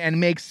CNN and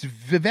makes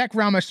Vivek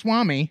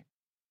Ramaswamy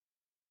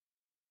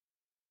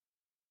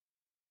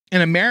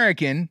an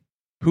American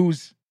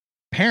whose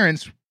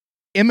parents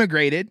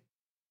immigrated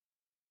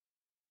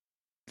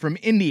from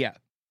India,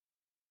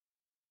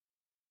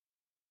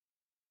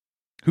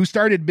 who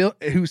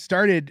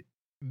started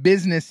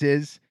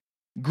businesses,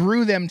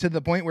 grew them to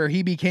the point where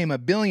he became a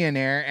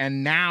billionaire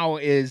and now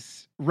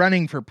is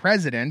running for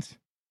president.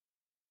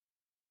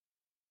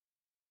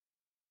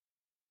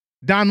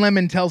 Don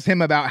Lemon tells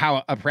him about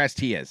how oppressed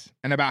he is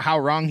and about how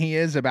wrong he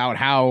is, about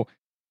how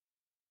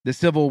the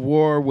Civil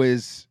War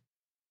was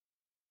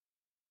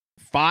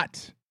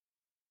fought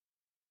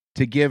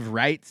to give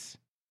rights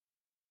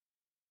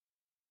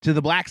to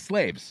the black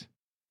slaves.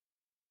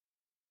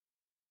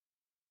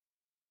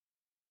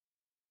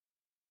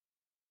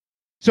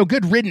 So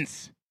good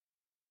riddance.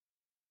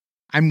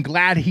 I'm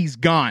glad he's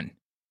gone.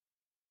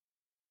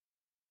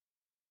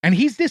 And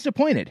he's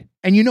disappointed.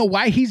 And you know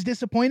why he's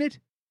disappointed?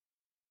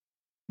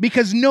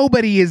 Because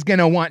nobody is going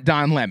to want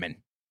Don Lemon.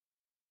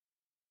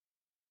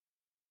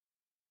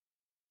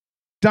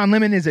 Don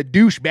Lemon is a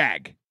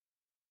douchebag.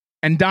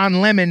 And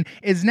Don Lemon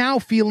is now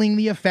feeling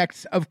the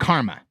effects of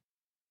karma.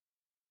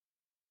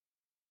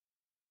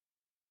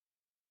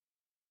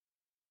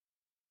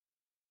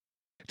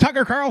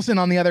 Tucker Carlson,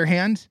 on the other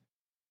hand,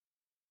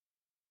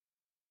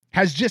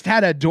 has just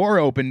had a door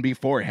open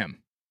before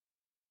him.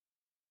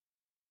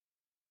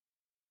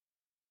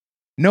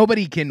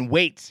 Nobody can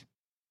wait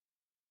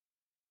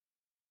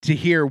to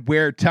hear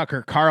where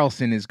Tucker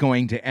Carlson is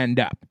going to end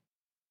up,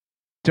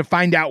 to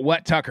find out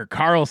what Tucker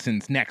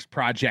Carlson's next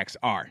projects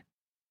are.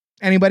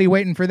 Anybody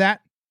waiting for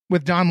that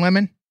with Don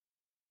Lemon?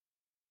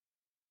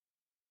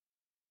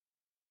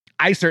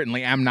 I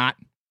certainly am not.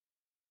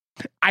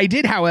 I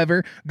did,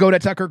 however, go to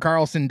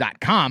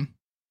tuckercarlson.com.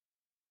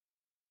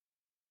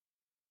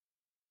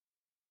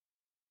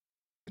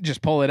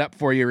 Just pull it up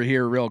for you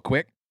here real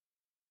quick.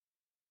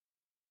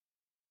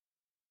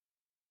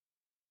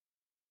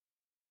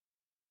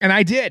 And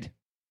I did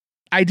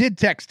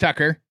text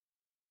Tucker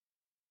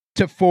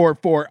to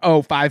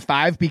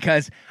 44055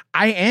 because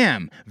I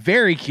am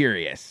very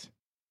curious.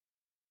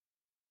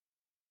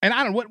 And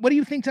I don't, what do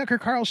you think Tucker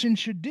Carlson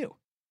should do?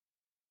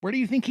 Where do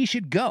you think he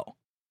should go?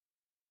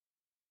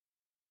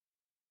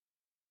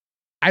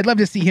 I'd love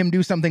to see him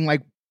do something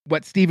like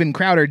what Steven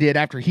Crowder did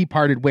after he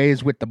parted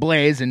ways with the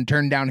Blaze and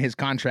turned down his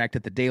contract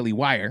at the Daily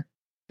Wire,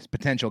 his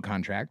potential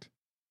contract.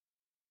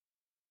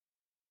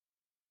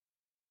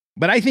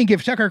 But I think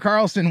if Tucker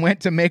Carlson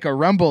went to make a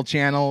Rumble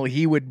channel,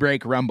 he would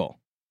break Rumble.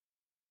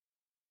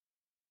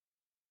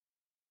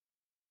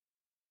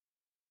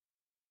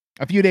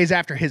 A few days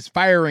after his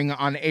firing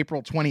on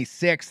April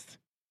 26th,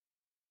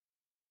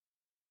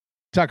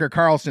 Tucker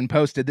Carlson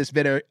posted this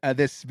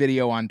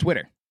video on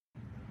Twitter.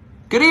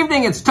 Good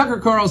evening, it's Tucker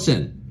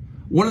Carlson.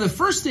 One of the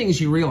first things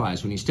you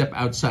realize when you step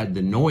outside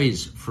the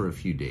noise for a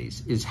few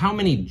days is how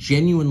many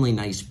genuinely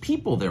nice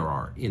people there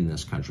are in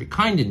this country.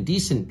 Kind and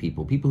decent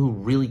people, people who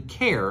really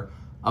care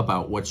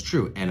about what's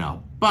true, and a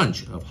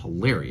bunch of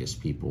hilarious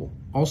people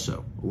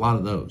also, a lot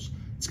of those.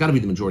 It's got to be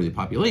the majority of the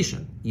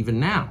population, even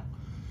now.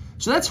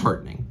 So that's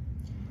heartening.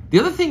 The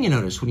other thing you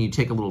notice when you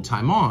take a little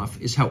time off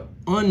is how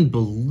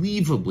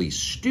unbelievably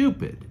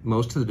stupid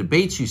most of the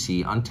debates you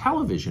see on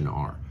television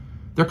are.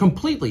 They're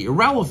completely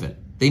irrelevant.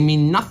 They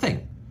mean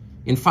nothing.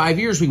 In 5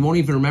 years, we won't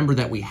even remember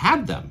that we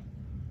had them.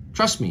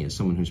 Trust me, as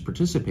someone who's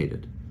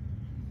participated.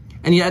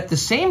 And yet at the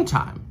same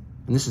time,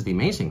 and this is the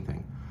amazing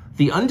thing,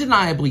 the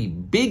undeniably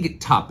big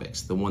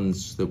topics, the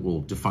ones that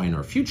will define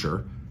our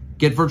future,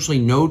 get virtually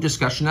no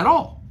discussion at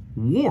all.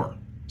 War,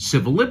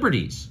 civil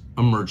liberties,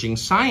 emerging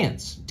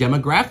science,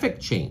 demographic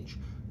change,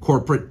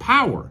 corporate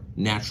power,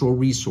 natural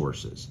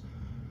resources.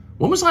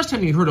 When was the last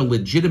time you heard a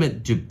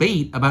legitimate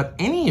debate about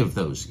any of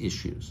those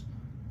issues?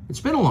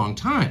 It's been a long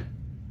time.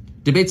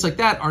 Debates like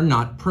that are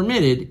not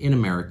permitted in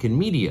American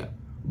media.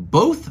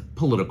 Both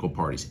political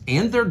parties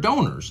and their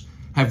donors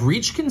have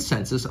reached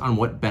consensus on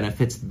what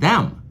benefits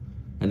them,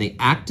 and they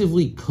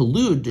actively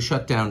collude to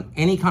shut down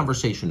any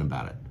conversation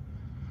about it.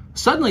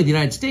 Suddenly, the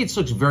United States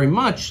looks very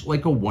much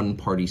like a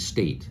one-party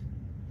state.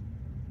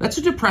 That's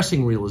a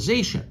depressing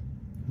realization,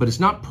 but it's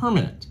not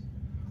permanent.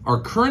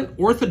 Our current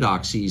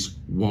orthodoxies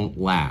won't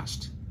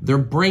last. They're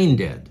brain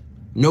dead.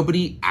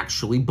 Nobody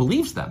actually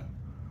believes them.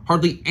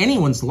 Hardly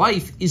anyone's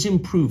life is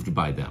improved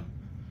by them.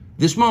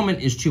 This moment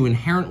is too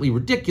inherently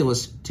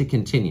ridiculous to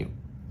continue,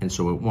 and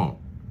so it won't.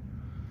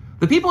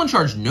 The people in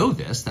charge know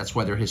this. That's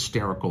why they're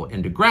hysterical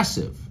and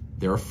aggressive.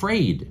 They're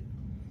afraid.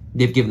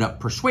 They've given up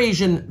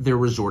persuasion. They're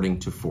resorting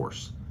to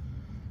force.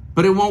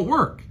 But it won't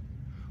work.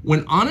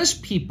 When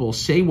honest people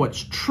say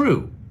what's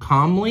true,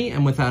 calmly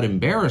and without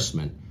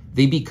embarrassment,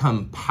 they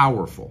become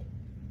powerful.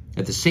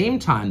 At the same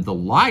time, the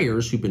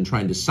liars who've been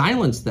trying to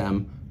silence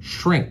them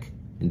shrink,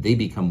 and they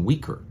become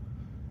weaker.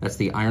 That's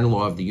the iron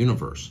law of the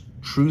universe.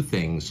 True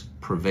things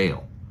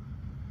prevail.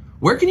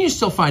 Where can you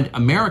still find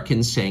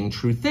Americans saying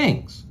true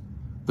things?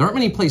 There aren't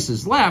many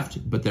places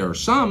left, but there are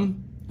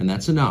some, And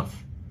that's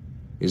enough.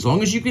 As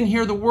long as you can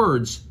hear the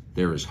words,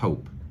 there is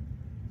hope.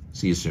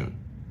 See you soon.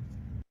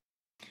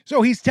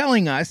 So he's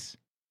telling us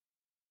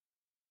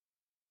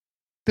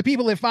the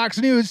people at Fox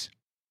News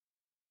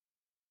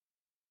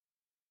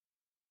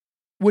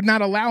would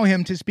not allow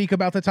him to speak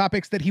about the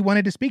topics that he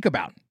wanted to speak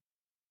about.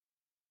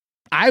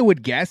 I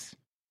would guess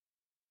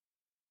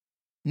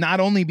not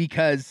only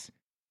because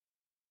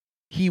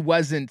he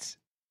wasn't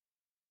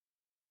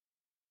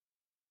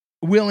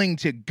willing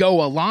to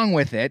go along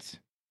with it,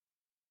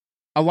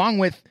 along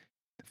with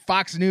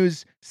Fox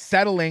News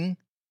settling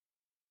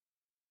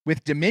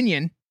with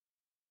Dominion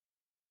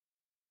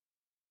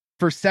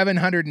for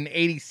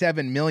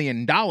 $787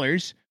 million,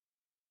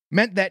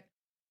 meant that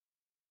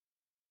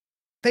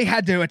they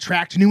had to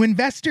attract new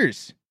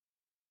investors.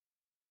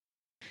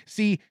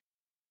 See,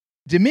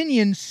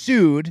 Dominion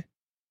sued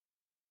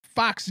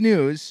Fox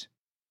News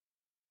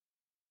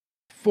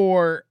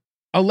for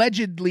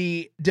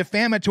allegedly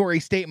defamatory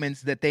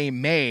statements that they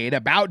made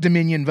about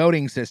Dominion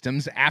voting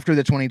systems after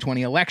the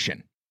 2020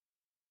 election.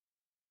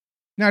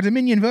 Now,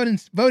 Dominion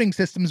Voting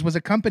Systems was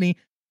a company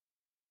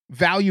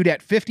valued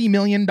at $50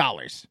 million.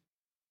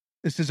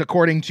 This is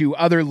according to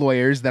other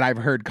lawyers that I've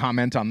heard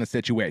comment on the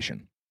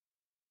situation.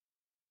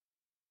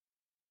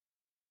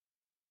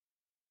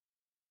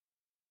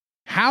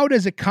 How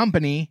does a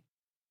company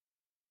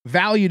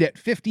valued at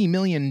 $50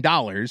 million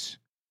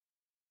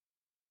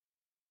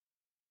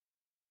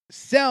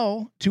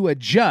sell to a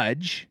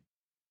judge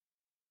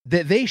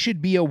that they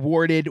should be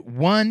awarded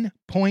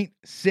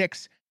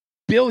 $1.6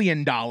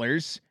 billion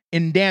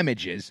in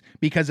damages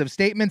because of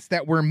statements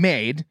that were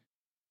made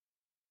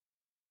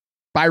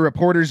by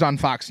reporters on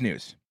Fox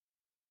News?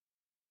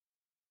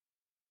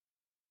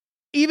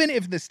 Even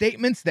if the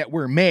statements that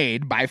were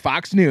made by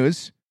Fox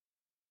News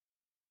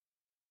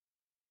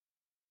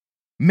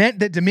meant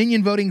that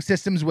Dominion Voting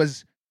Systems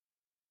was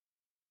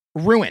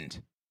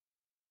ruined,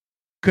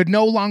 could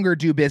no longer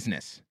do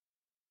business,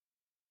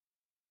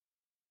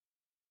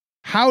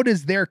 how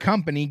does their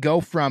company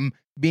go from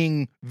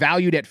being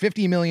valued at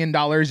 $50 million in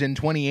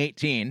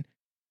 2018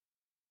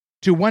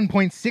 to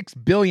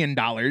 $1.6 billion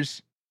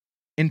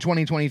in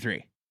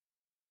 2023?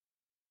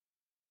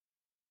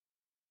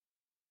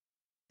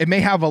 It may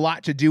have a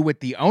lot to do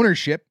with the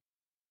ownership.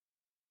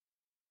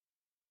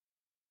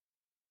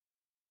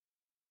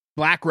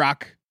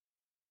 BlackRock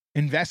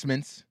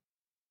Investments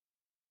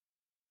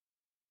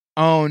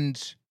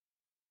owned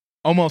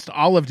almost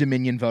all of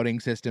Dominion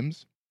Voting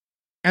Systems,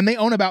 and they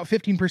own about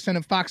 15%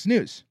 of Fox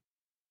News.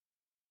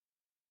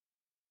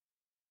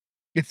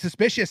 It's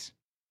suspicious.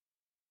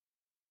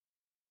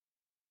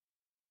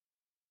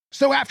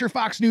 So after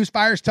Fox News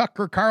fires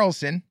Tucker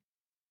Carlson,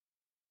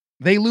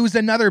 they lose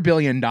another $1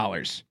 billion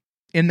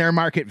in their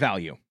market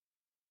value,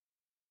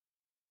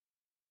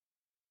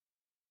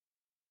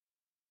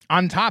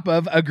 on top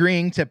of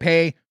agreeing to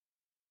pay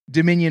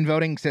Dominion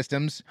Voting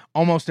Systems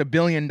almost $1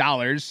 billion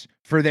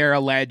for their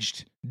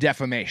alleged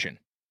defamation.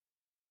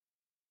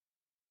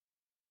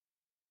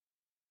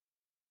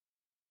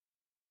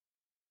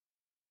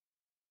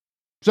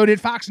 So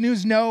did Fox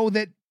News know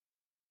that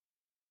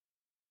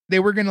they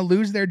were going to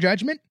lose their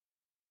judgment?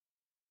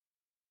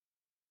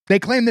 They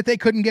claimed that they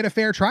couldn't get a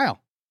fair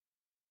trial.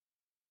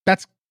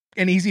 That's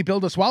an easy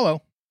pill to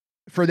swallow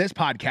for this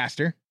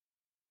podcaster.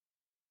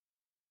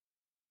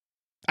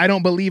 I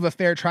don't believe a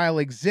fair trial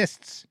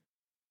exists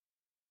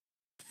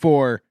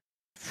for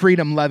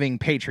freedom-loving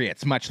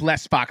patriots, much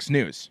less Fox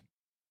News.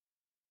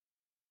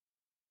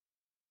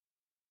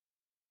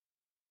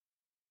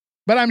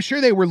 But I'm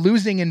sure they were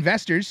losing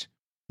investors.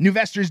 New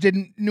investors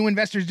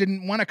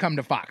didn't want to come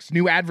to Fox,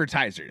 new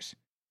advertisers.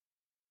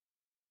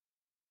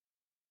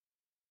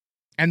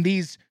 And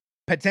these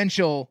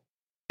potential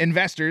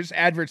investors,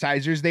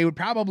 advertisers, they would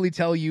probably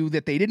tell you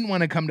that they didn't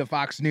want to come to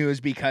Fox News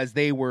because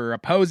they were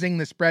opposing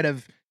the spread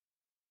of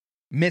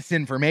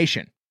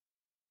misinformation.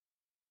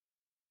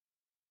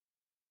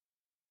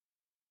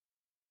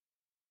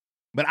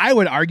 But I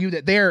would argue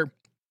that they're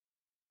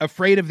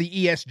afraid of the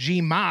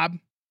ESG mob,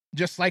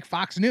 just like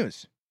Fox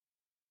News.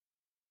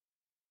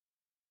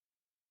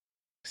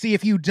 See,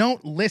 if you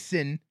don't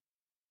listen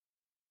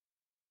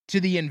to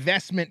the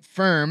investment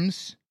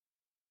firms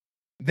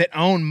that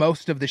own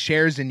most of the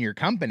shares in your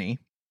company,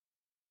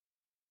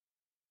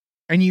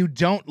 and you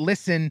don't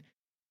listen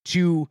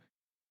to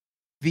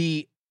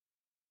the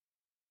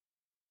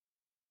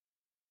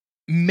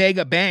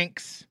mega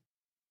banks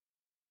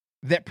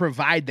that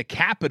provide the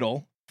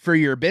capital for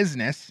your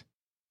business,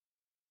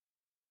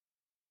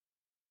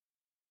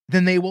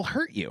 then they will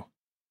hurt you.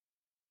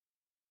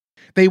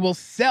 They will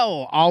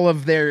sell all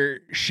of their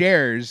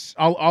shares,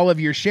 all of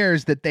your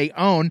shares that they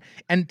own,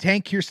 and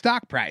tank your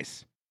stock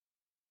price.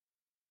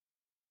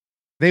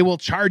 They will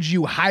charge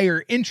you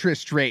higher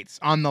interest rates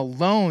on the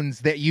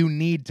loans that you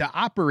need to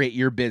operate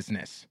your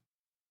business.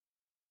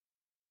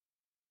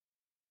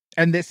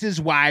 And this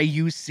is why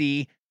you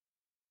see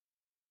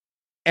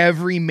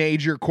every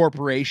major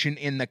corporation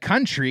in the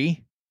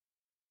country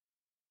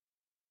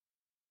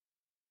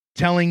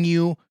telling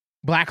you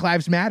Black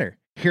Lives Matter.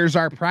 Here's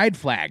our pride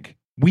flag.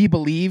 We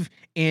believe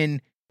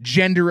in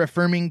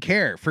gender-affirming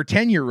care for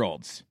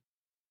 10-year-olds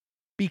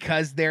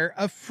because they're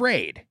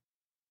afraid.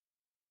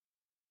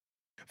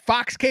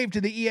 Fox caved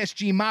to the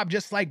ESG mob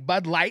just like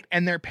Bud Light,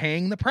 and they're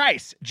paying the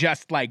price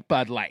just like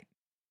Bud Light.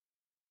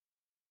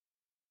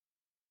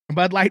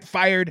 Bud Light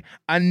fired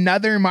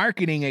another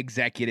marketing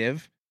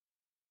executive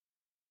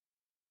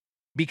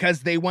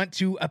because they want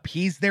to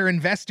appease their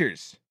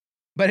investors,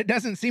 but it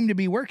doesn't seem to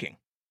be working.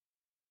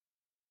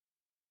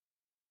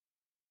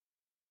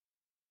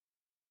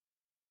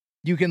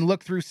 You can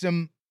look through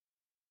some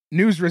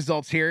news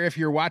results here if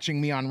you're watching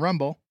me on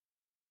Rumble.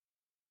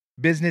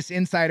 Business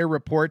Insider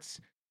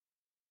reports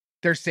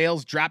their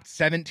sales dropped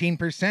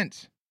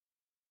 17%.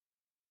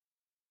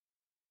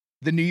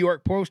 The New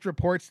York Post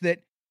reports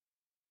that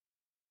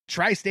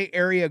tri-state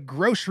area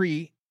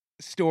grocery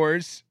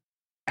stores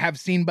have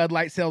seen Bud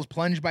Light sales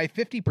plunge by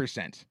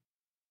 50%.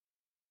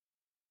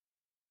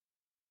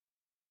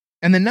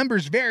 And the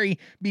numbers vary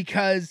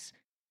because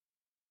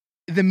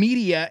the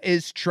media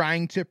is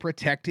trying to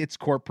protect its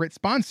corporate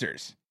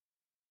sponsors.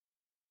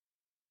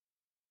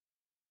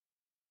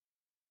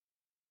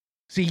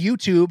 See,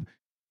 YouTube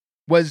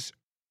was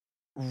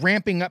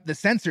ramping up the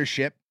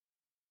censorship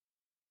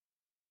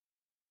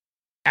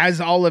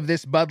as all of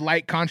this Bud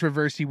Light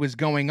controversy was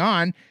going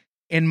on,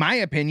 in my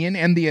opinion,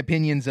 and the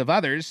opinions of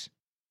others,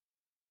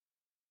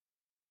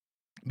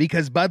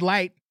 because Bud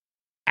Light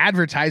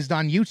advertised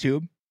on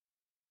YouTube.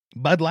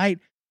 Bud Light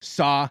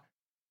saw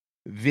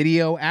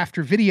video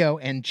after video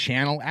and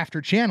channel after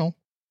channel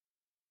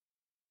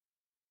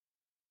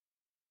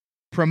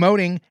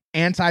promoting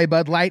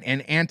anti-Bud Light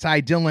and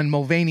anti-Dylan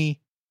Mulvaney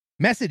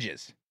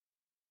messages.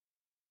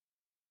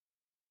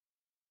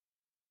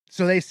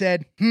 So they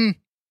said,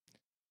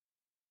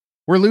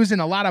 we're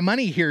losing a lot of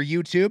money here,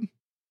 YouTube.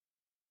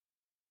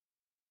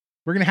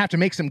 We're going to have to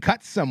make some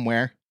cuts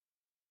somewhere.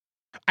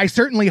 I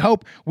certainly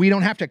hope we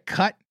don't have to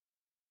cut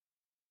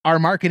our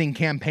marketing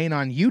campaign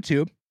on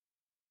YouTube.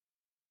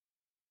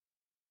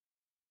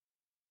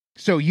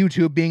 So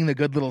YouTube, being the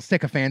good little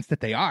sycophants that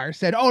they are,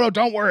 said, oh, no,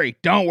 don't worry.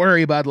 Don't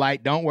worry, Bud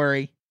Light. Don't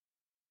worry.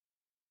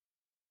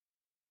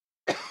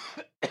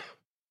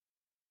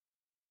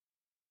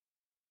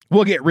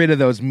 We'll get rid of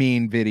those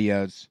mean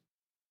videos.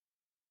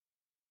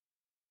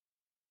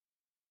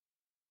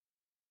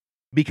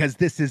 Because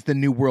this is the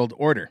new world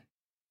order.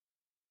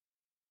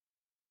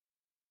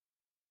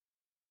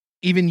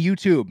 Even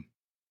YouTube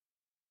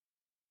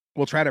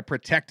will try to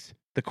protect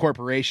the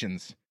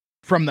corporations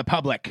from the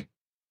public.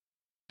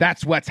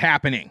 That's what's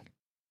happening.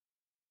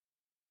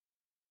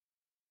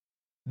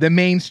 The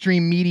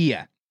mainstream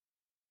media,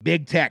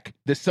 big tech,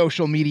 the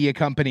social media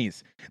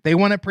companies, they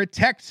want to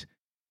protect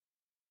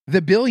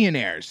the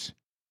billionaires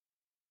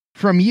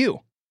from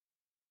you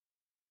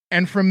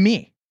and from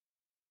me.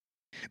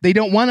 They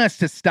don't want us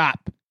to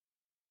stop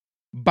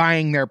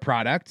buying their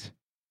product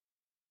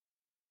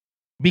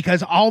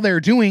because all they're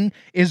doing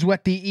is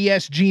what the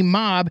ESG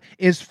mob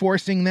is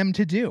forcing them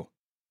to do.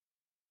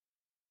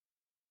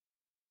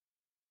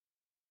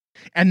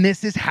 And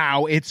this is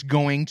how it's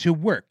going to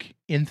work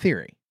in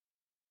theory.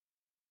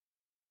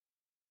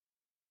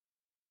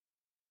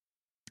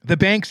 The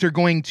banks are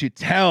going to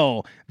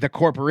tell the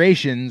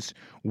corporations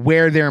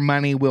where their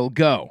money will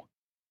go,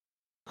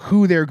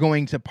 who they're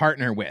going to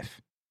partner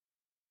with,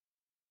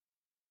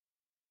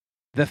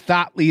 the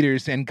thought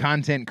leaders and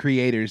content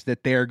creators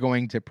that they're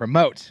going to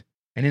promote.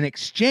 And in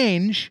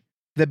exchange,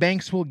 the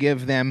banks will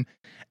give them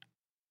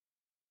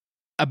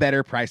a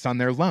better price on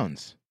their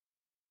loans.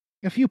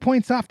 A few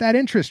points off that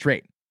interest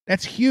rate.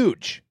 That's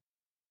huge.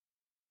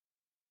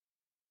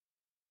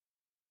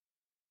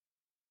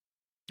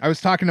 I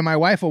was talking to my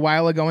wife a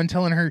while ago and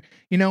telling her,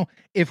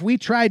 if we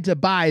tried to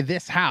buy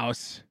this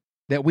house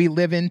that we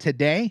live in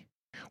today,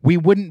 we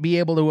wouldn't be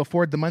able to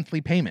afford the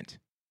monthly payment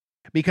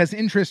because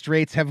interest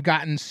rates have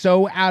gotten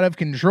so out of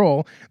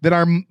control that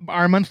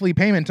our monthly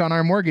payment on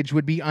our mortgage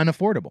would be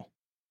unaffordable.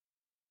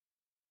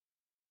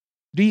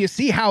 Do you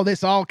see how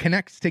this all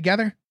connects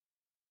together?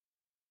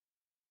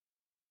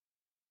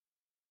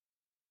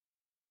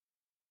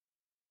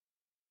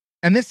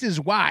 And this is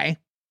why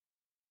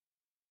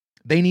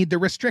they need the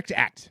Restrict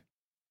Act.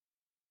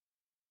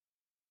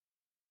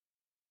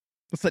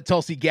 Let's let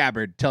Tulsi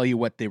Gabbard tell you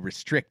what the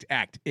Restrict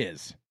Act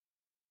is.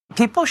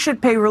 People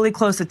should pay really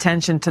close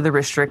attention to the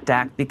Restrict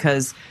Act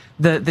because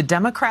the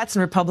Democrats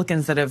and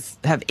Republicans that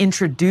have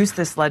introduced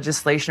this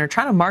legislation are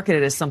trying to market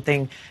it as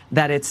something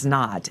that it's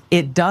not.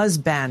 It does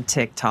ban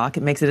TikTok.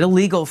 It makes it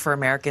illegal for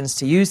Americans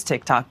to use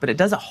TikTok, but it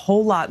does a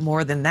whole lot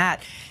more than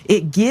that.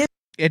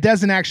 It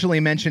doesn't actually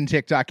mention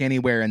TikTok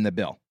anywhere in the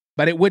bill,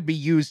 but it would be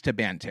used to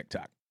ban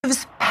TikTok.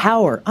 Gives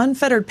power,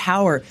 unfettered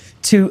power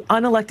to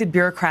unelected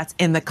bureaucrats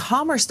in the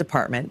Commerce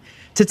Department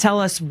to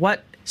tell us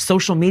what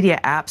social media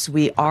apps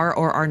we are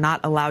or are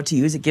not allowed to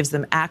use. It gives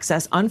them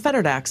access,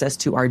 unfettered access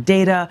to our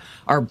data,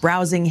 our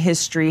browsing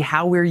history,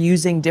 how we're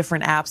using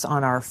different apps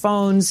on our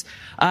phones.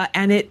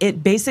 And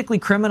it basically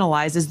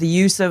criminalizes the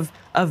use of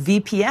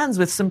VPNs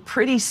with some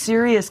pretty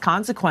serious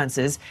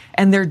consequences.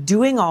 And they're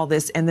doing all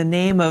this in the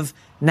name of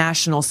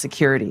national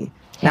security.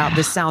 Now,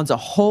 this sounds a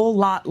whole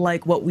lot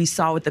like what we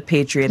saw with the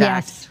Patriot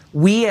Yes. Act.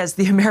 We, as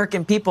the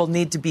American people,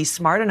 need to be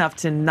smart enough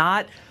to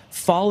not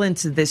fall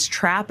into this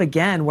trap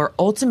again, where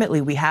ultimately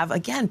we have,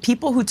 again,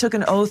 people who took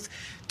an oath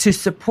to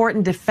support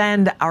and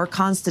defend our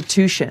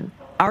Constitution,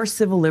 our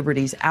civil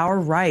liberties, our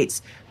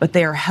rights, but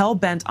they are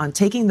hell-bent on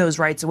taking those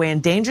rights away,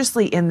 and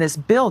dangerously in this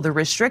bill, the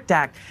Restrict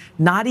Act,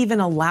 not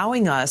even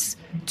allowing us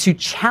to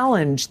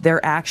challenge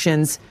their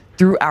actions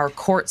through our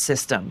court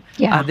system.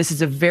 Yeah. This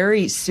is a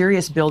very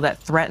serious bill that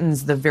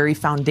threatens the very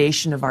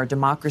foundation of our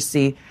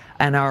democracy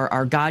and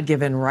our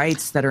God-given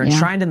rights that are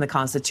enshrined in the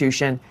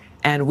Constitution.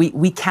 And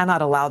we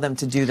cannot allow them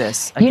to do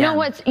this again.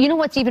 You know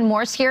what's even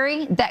more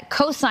scary? That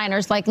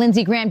co-signers like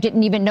Lindsey Graham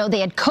didn't even know they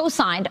had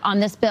co-signed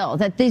on this bill.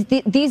 That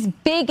these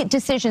big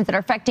decisions that are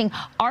affecting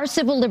our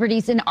civil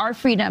liberties and our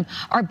freedom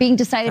are being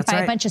decided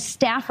by a bunch of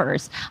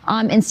staffers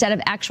instead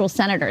of actual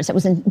senators. It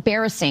was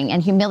embarrassing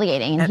and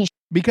humiliating. And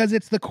because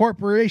it's the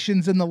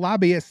corporations and the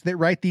lobbyists that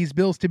write these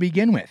bills to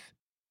begin with.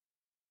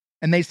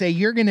 And they say,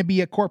 you're going to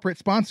be a corporate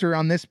sponsor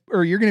on this,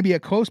 or you're going to be a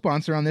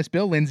co-sponsor on this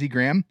bill, Lindsey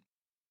Graham,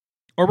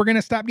 or we're going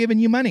to stop giving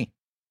you money.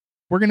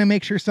 We're going to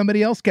make sure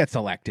somebody else gets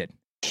elected.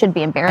 Should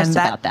be embarrassed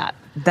about that.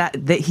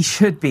 That he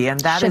should be. And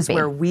that Should is be.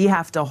 where we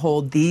have to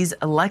hold these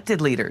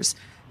elected leaders.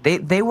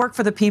 They work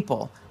for the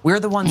people. We're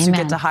the ones who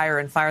Amen. get to hire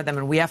and fire them,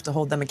 and we have to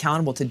hold them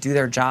accountable to do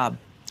their job.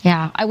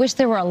 Yeah, I wish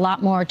there were a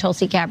lot more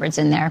Tulsi Gabbards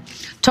in there.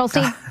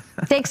 Tulsi,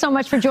 thanks so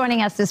much for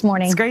joining us this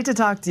morning. It's great to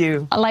talk to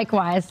you.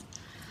 Likewise.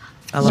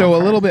 So a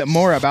little bit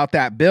more about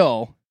that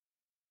bill.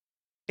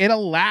 It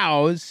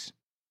allows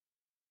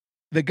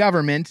the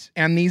government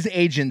and these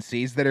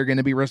agencies that are going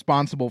to be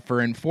responsible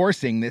for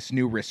enforcing this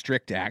new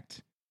Restrict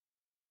Act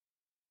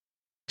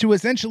to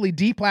essentially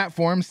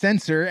deplatform,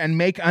 censor, and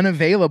make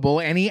unavailable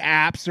any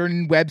apps or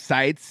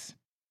websites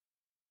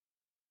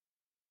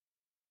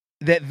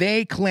that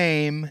they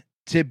claim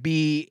to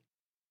be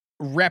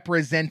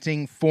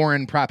representing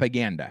foreign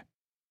propaganda.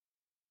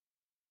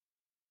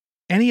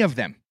 Any of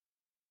them.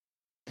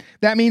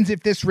 That means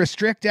if this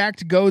Restrict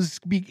Act goes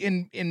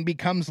and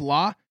becomes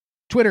law,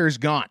 Twitter is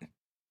gone.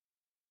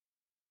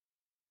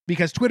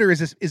 Because Twitter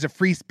is a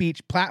free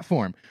speech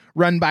platform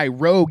run by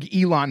rogue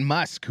Elon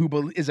Musk,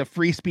 who is a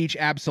free speech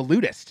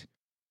absolutist.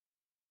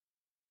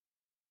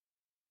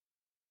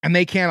 And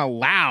they can't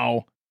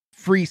allow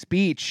free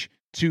speech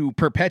to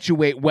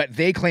perpetuate what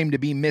they claim to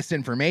be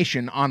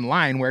misinformation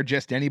online where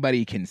just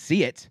anybody can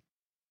see it.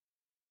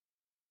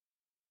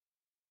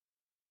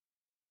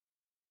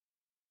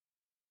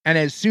 And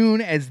as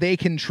soon as they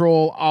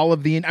control all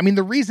of the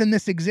reason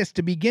this exists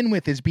to begin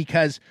with is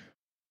because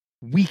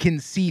we can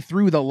see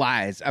through the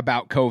lies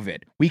about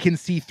COVID. We can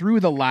see through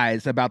the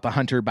lies about the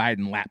Hunter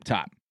Biden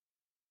laptop.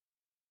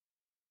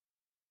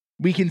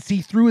 We can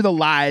see through the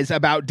lies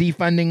about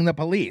defunding the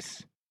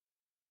police.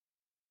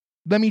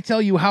 Let me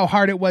tell you how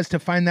hard it was to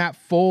find that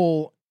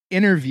full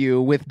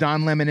interview with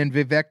Don Lemon and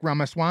Vivek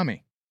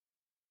Ramaswamy.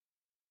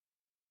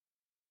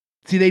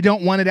 See, they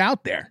don't want it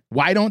out there.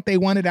 Why don't they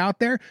want it out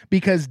there?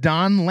 Because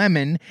Don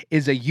Lemon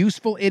is a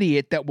useful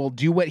idiot that will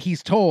do what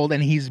he's told,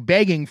 and he's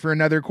begging for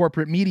another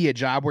corporate media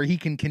job where he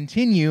can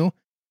continue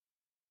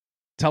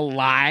to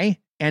lie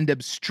and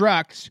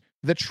obstruct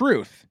the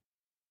truth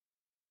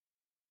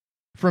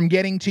from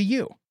getting to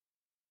you.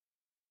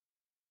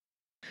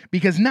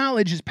 Because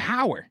knowledge is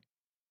power.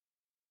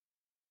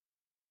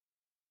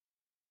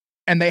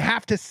 And they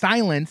have to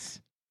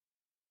silence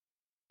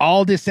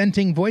all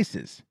dissenting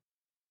voices.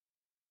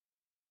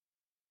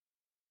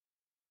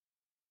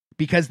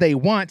 Because they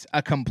want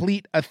a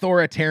complete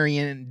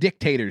authoritarian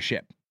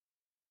dictatorship.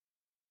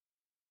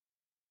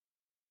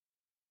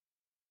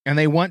 And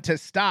they want to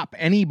stop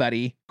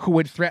anybody who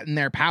would threaten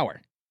their power.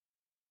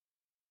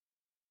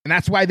 And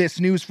that's why this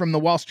news from the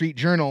Wall Street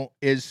Journal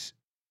is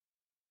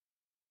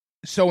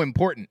so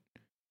important.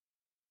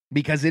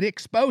 Because it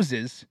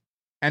exposes,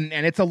 and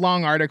it's a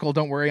long article,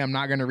 don't worry, I'm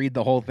not going to read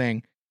the whole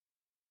thing.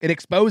 It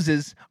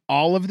exposes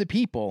all of the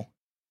people,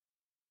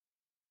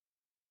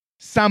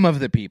 some of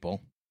the people,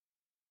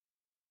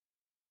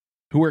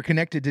 who are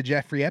connected to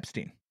Jeffrey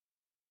Epstein.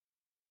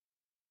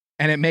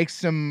 And it makes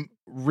some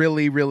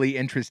really, really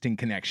interesting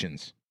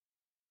connections.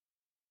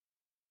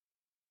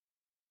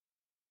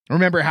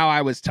 Remember how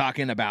I was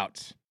talking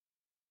about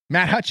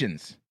Matt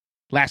Hutchins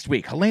last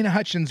week, Helena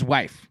Hutchins'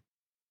 wife,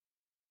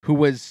 who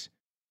was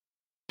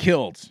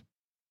killed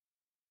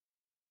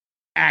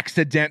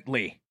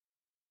accidentally,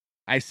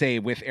 I say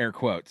with air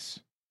quotes,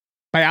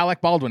 by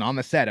Alec Baldwin on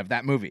the set of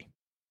that movie.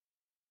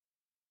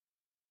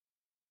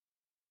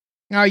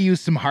 I'll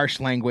use some harsh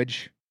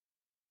language.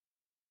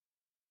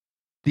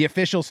 The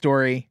official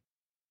story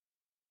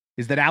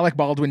is that Alec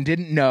Baldwin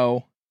didn't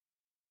know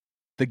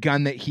the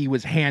gun that he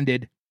was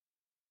handed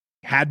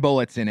had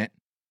bullets in it.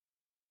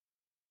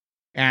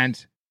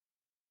 And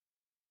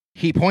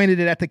he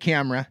pointed it at the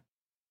camera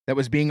that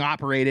was being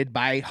operated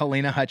by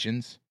Helena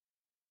Hutchins,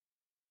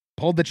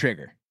 pulled the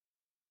trigger,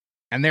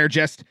 and there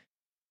just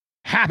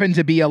happened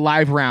to be a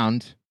live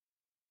round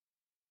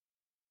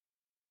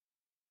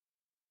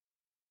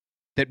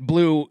that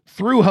blew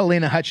through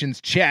Helena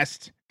Hutchins'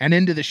 chest and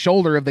into the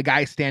shoulder of the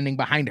guy standing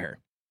behind her.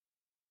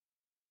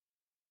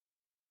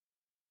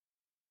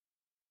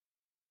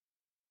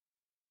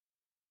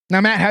 Now,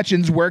 Matt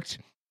Hutchins worked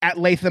at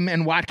Latham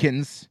 &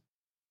 Watkins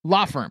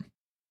law firm,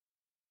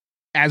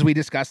 as we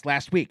discussed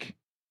last week.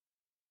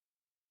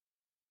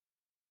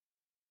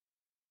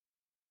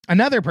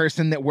 Another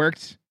person that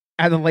worked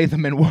at the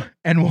Latham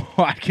 &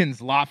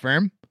 Watkins law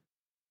firm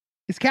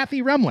is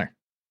Kathy Rumler.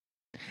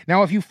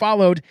 Now, if you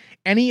followed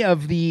any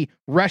of the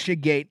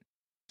Russiagate,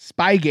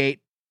 Spygate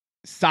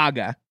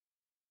saga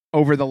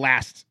over the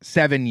last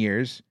 7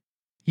 years,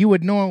 you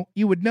would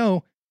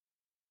know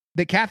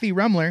that Kathy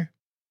Rumler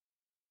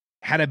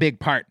had a big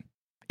part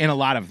in a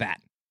lot of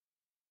that.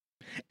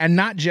 And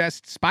not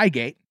just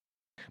Spygate,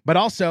 but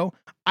also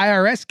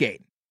IRS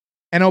Gate,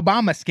 an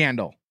Obama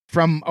scandal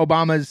from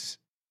Obama's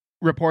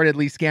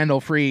reportedly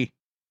scandal-free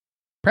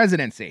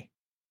presidency.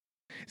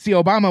 See,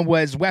 Obama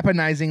was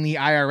weaponizing the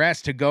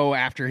IRS to go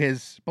after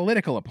his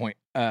political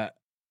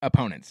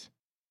opponents.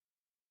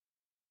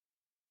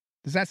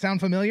 Does that sound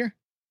familiar?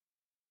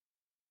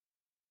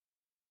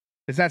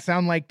 Does that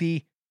sound like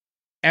the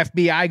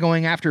FBI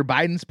going after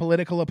Biden's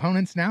political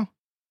opponents now?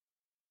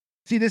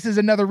 See, this is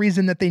another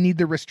reason that they need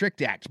the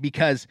Restrict Act,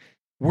 because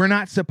we're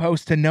not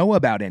supposed to know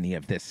about any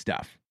of this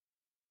stuff.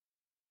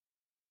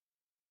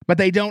 But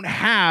they don't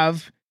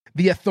have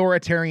the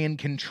authoritarian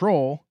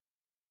control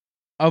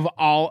of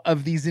all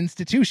of these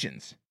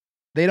institutions.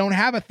 They don't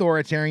have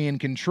authoritarian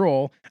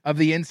control of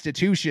the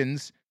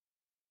institutions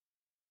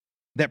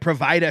that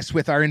provide us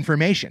with our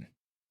information.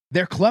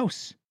 They're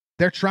close.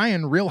 They're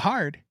trying real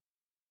hard.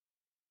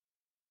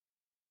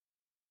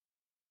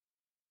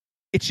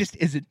 It just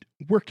isn't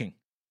working.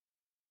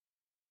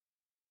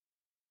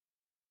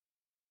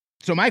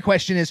 So my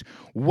question is,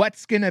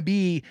 what's going to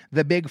be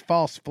the big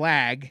false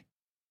flag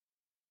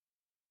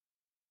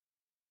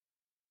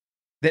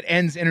that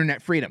ends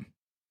internet freedom?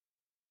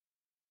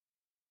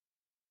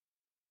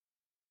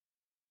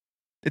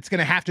 It's going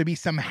to have to be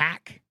some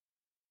hack.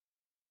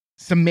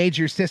 Some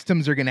major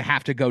systems are going to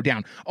have to go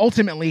down.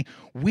 Ultimately,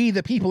 we,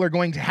 the people, are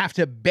going to have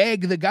to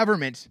beg the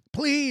government,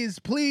 please,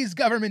 please,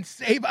 government,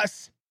 save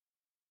us.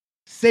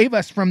 Save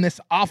us from this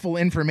awful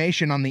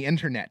information on the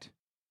internet.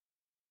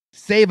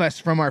 Save us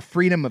from our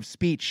freedom of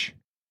speech.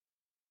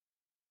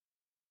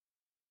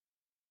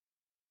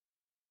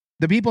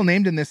 The people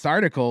named in this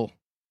article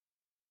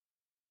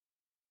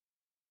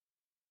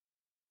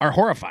are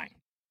horrifying.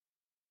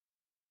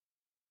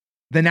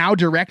 The now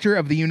director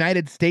of the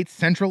United States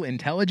Central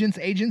Intelligence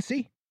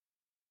Agency.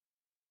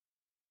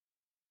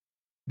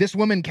 This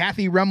woman,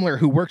 Kathy Rumler,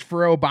 who worked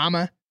for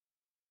Obama,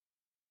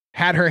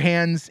 had her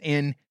hands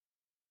in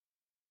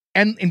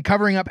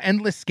covering up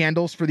endless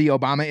scandals for the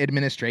Obama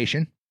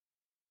administration,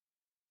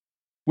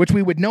 which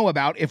we would know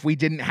about if we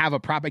didn't have a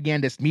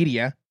propagandist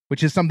media,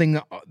 which is something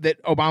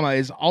that Obama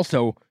is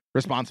also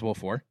responsible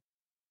for.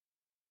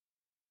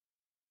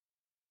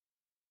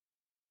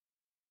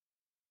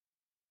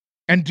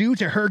 And due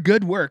to her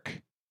good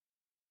work,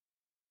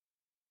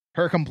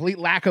 her complete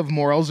lack of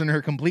morals and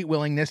her complete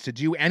willingness to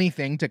do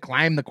anything to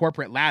climb the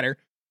corporate ladder,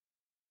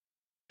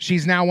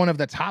 she's now one of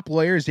the top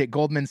lawyers at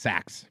Goldman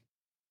Sachs,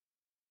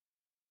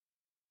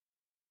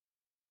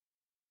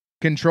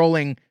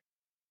 controlling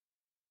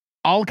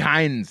all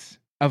kinds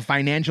of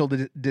financial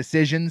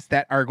decisions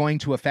that are going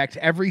to affect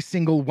every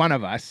single one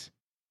of us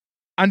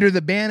under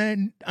the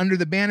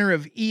banner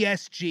of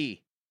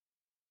ESG,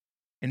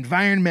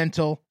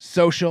 environmental,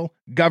 social,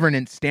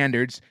 governance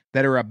standards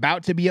that are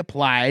about to be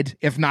applied,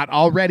 if not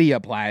already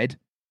applied,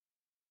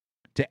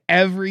 to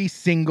every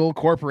single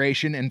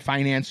corporation and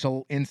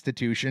financial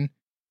institution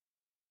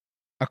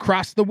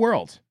across the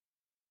world.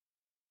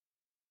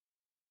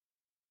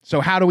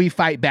 So how do we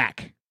fight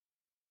back?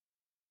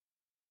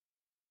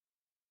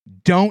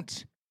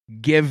 Don't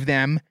give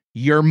them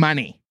your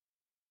money.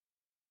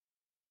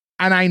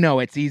 And I know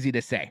it's easy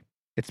to say.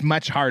 It's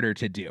much harder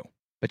to do.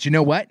 But you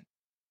know what?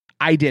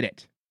 I did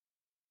it.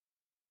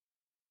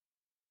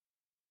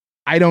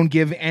 I don't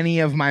give any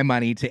of my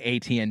money to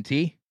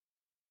AT&T.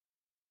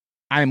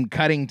 I'm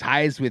cutting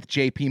ties with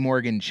JP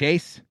Morgan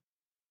Chase.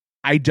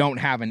 I don't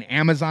have an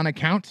Amazon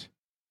account.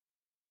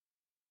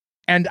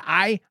 And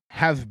I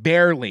have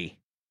barely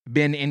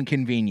been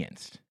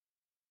inconvenienced.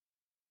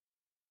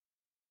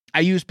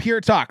 I use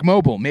Pure Talk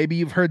Mobile. Maybe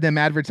you've heard them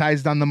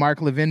advertised on the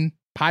Mark Levin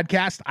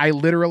podcast. I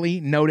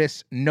literally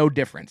notice no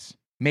difference.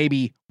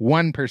 Maybe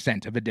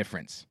 1% of a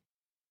difference.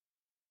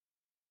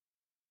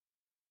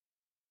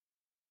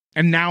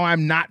 And now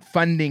I'm not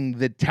funding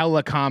the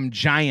telecom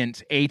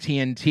giant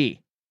AT&T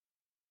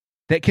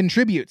that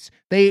contributes.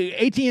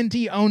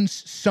 AT&T owns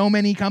so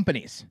many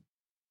companies.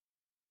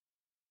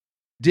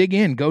 Dig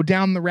in, go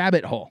down the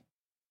rabbit hole.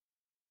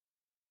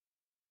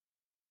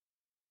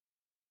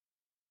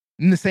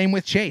 And the same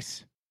with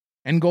Chase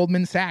and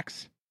Goldman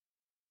Sachs.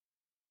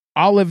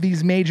 All of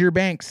these major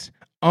banks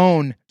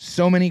own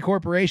so many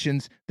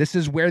corporations. This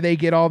is where they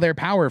get all their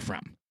power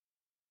from.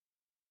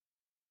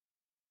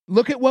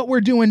 Look at what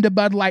we're doing to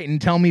Bud Light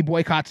and tell me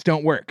boycotts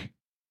don't work.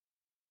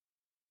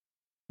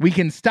 We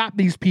can stop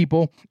these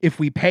people if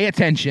we pay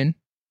attention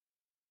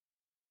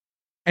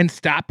and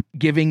stop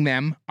giving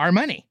them our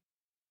money.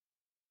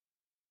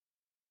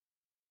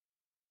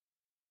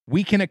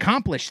 We can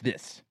accomplish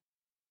this.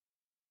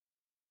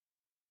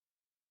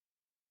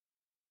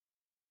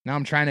 Now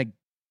I'm trying to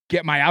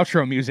get my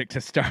outro music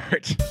to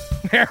start.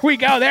 There we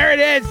go. There it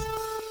is.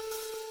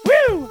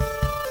 Woo!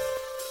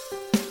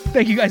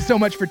 Thank you guys so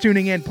much for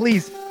tuning in.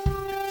 Please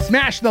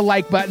smash the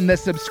like button, the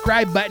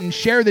subscribe button,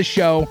 share the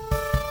show.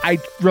 I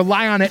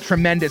rely on it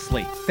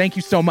tremendously. Thank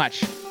you so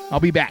much.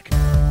 I'll be back.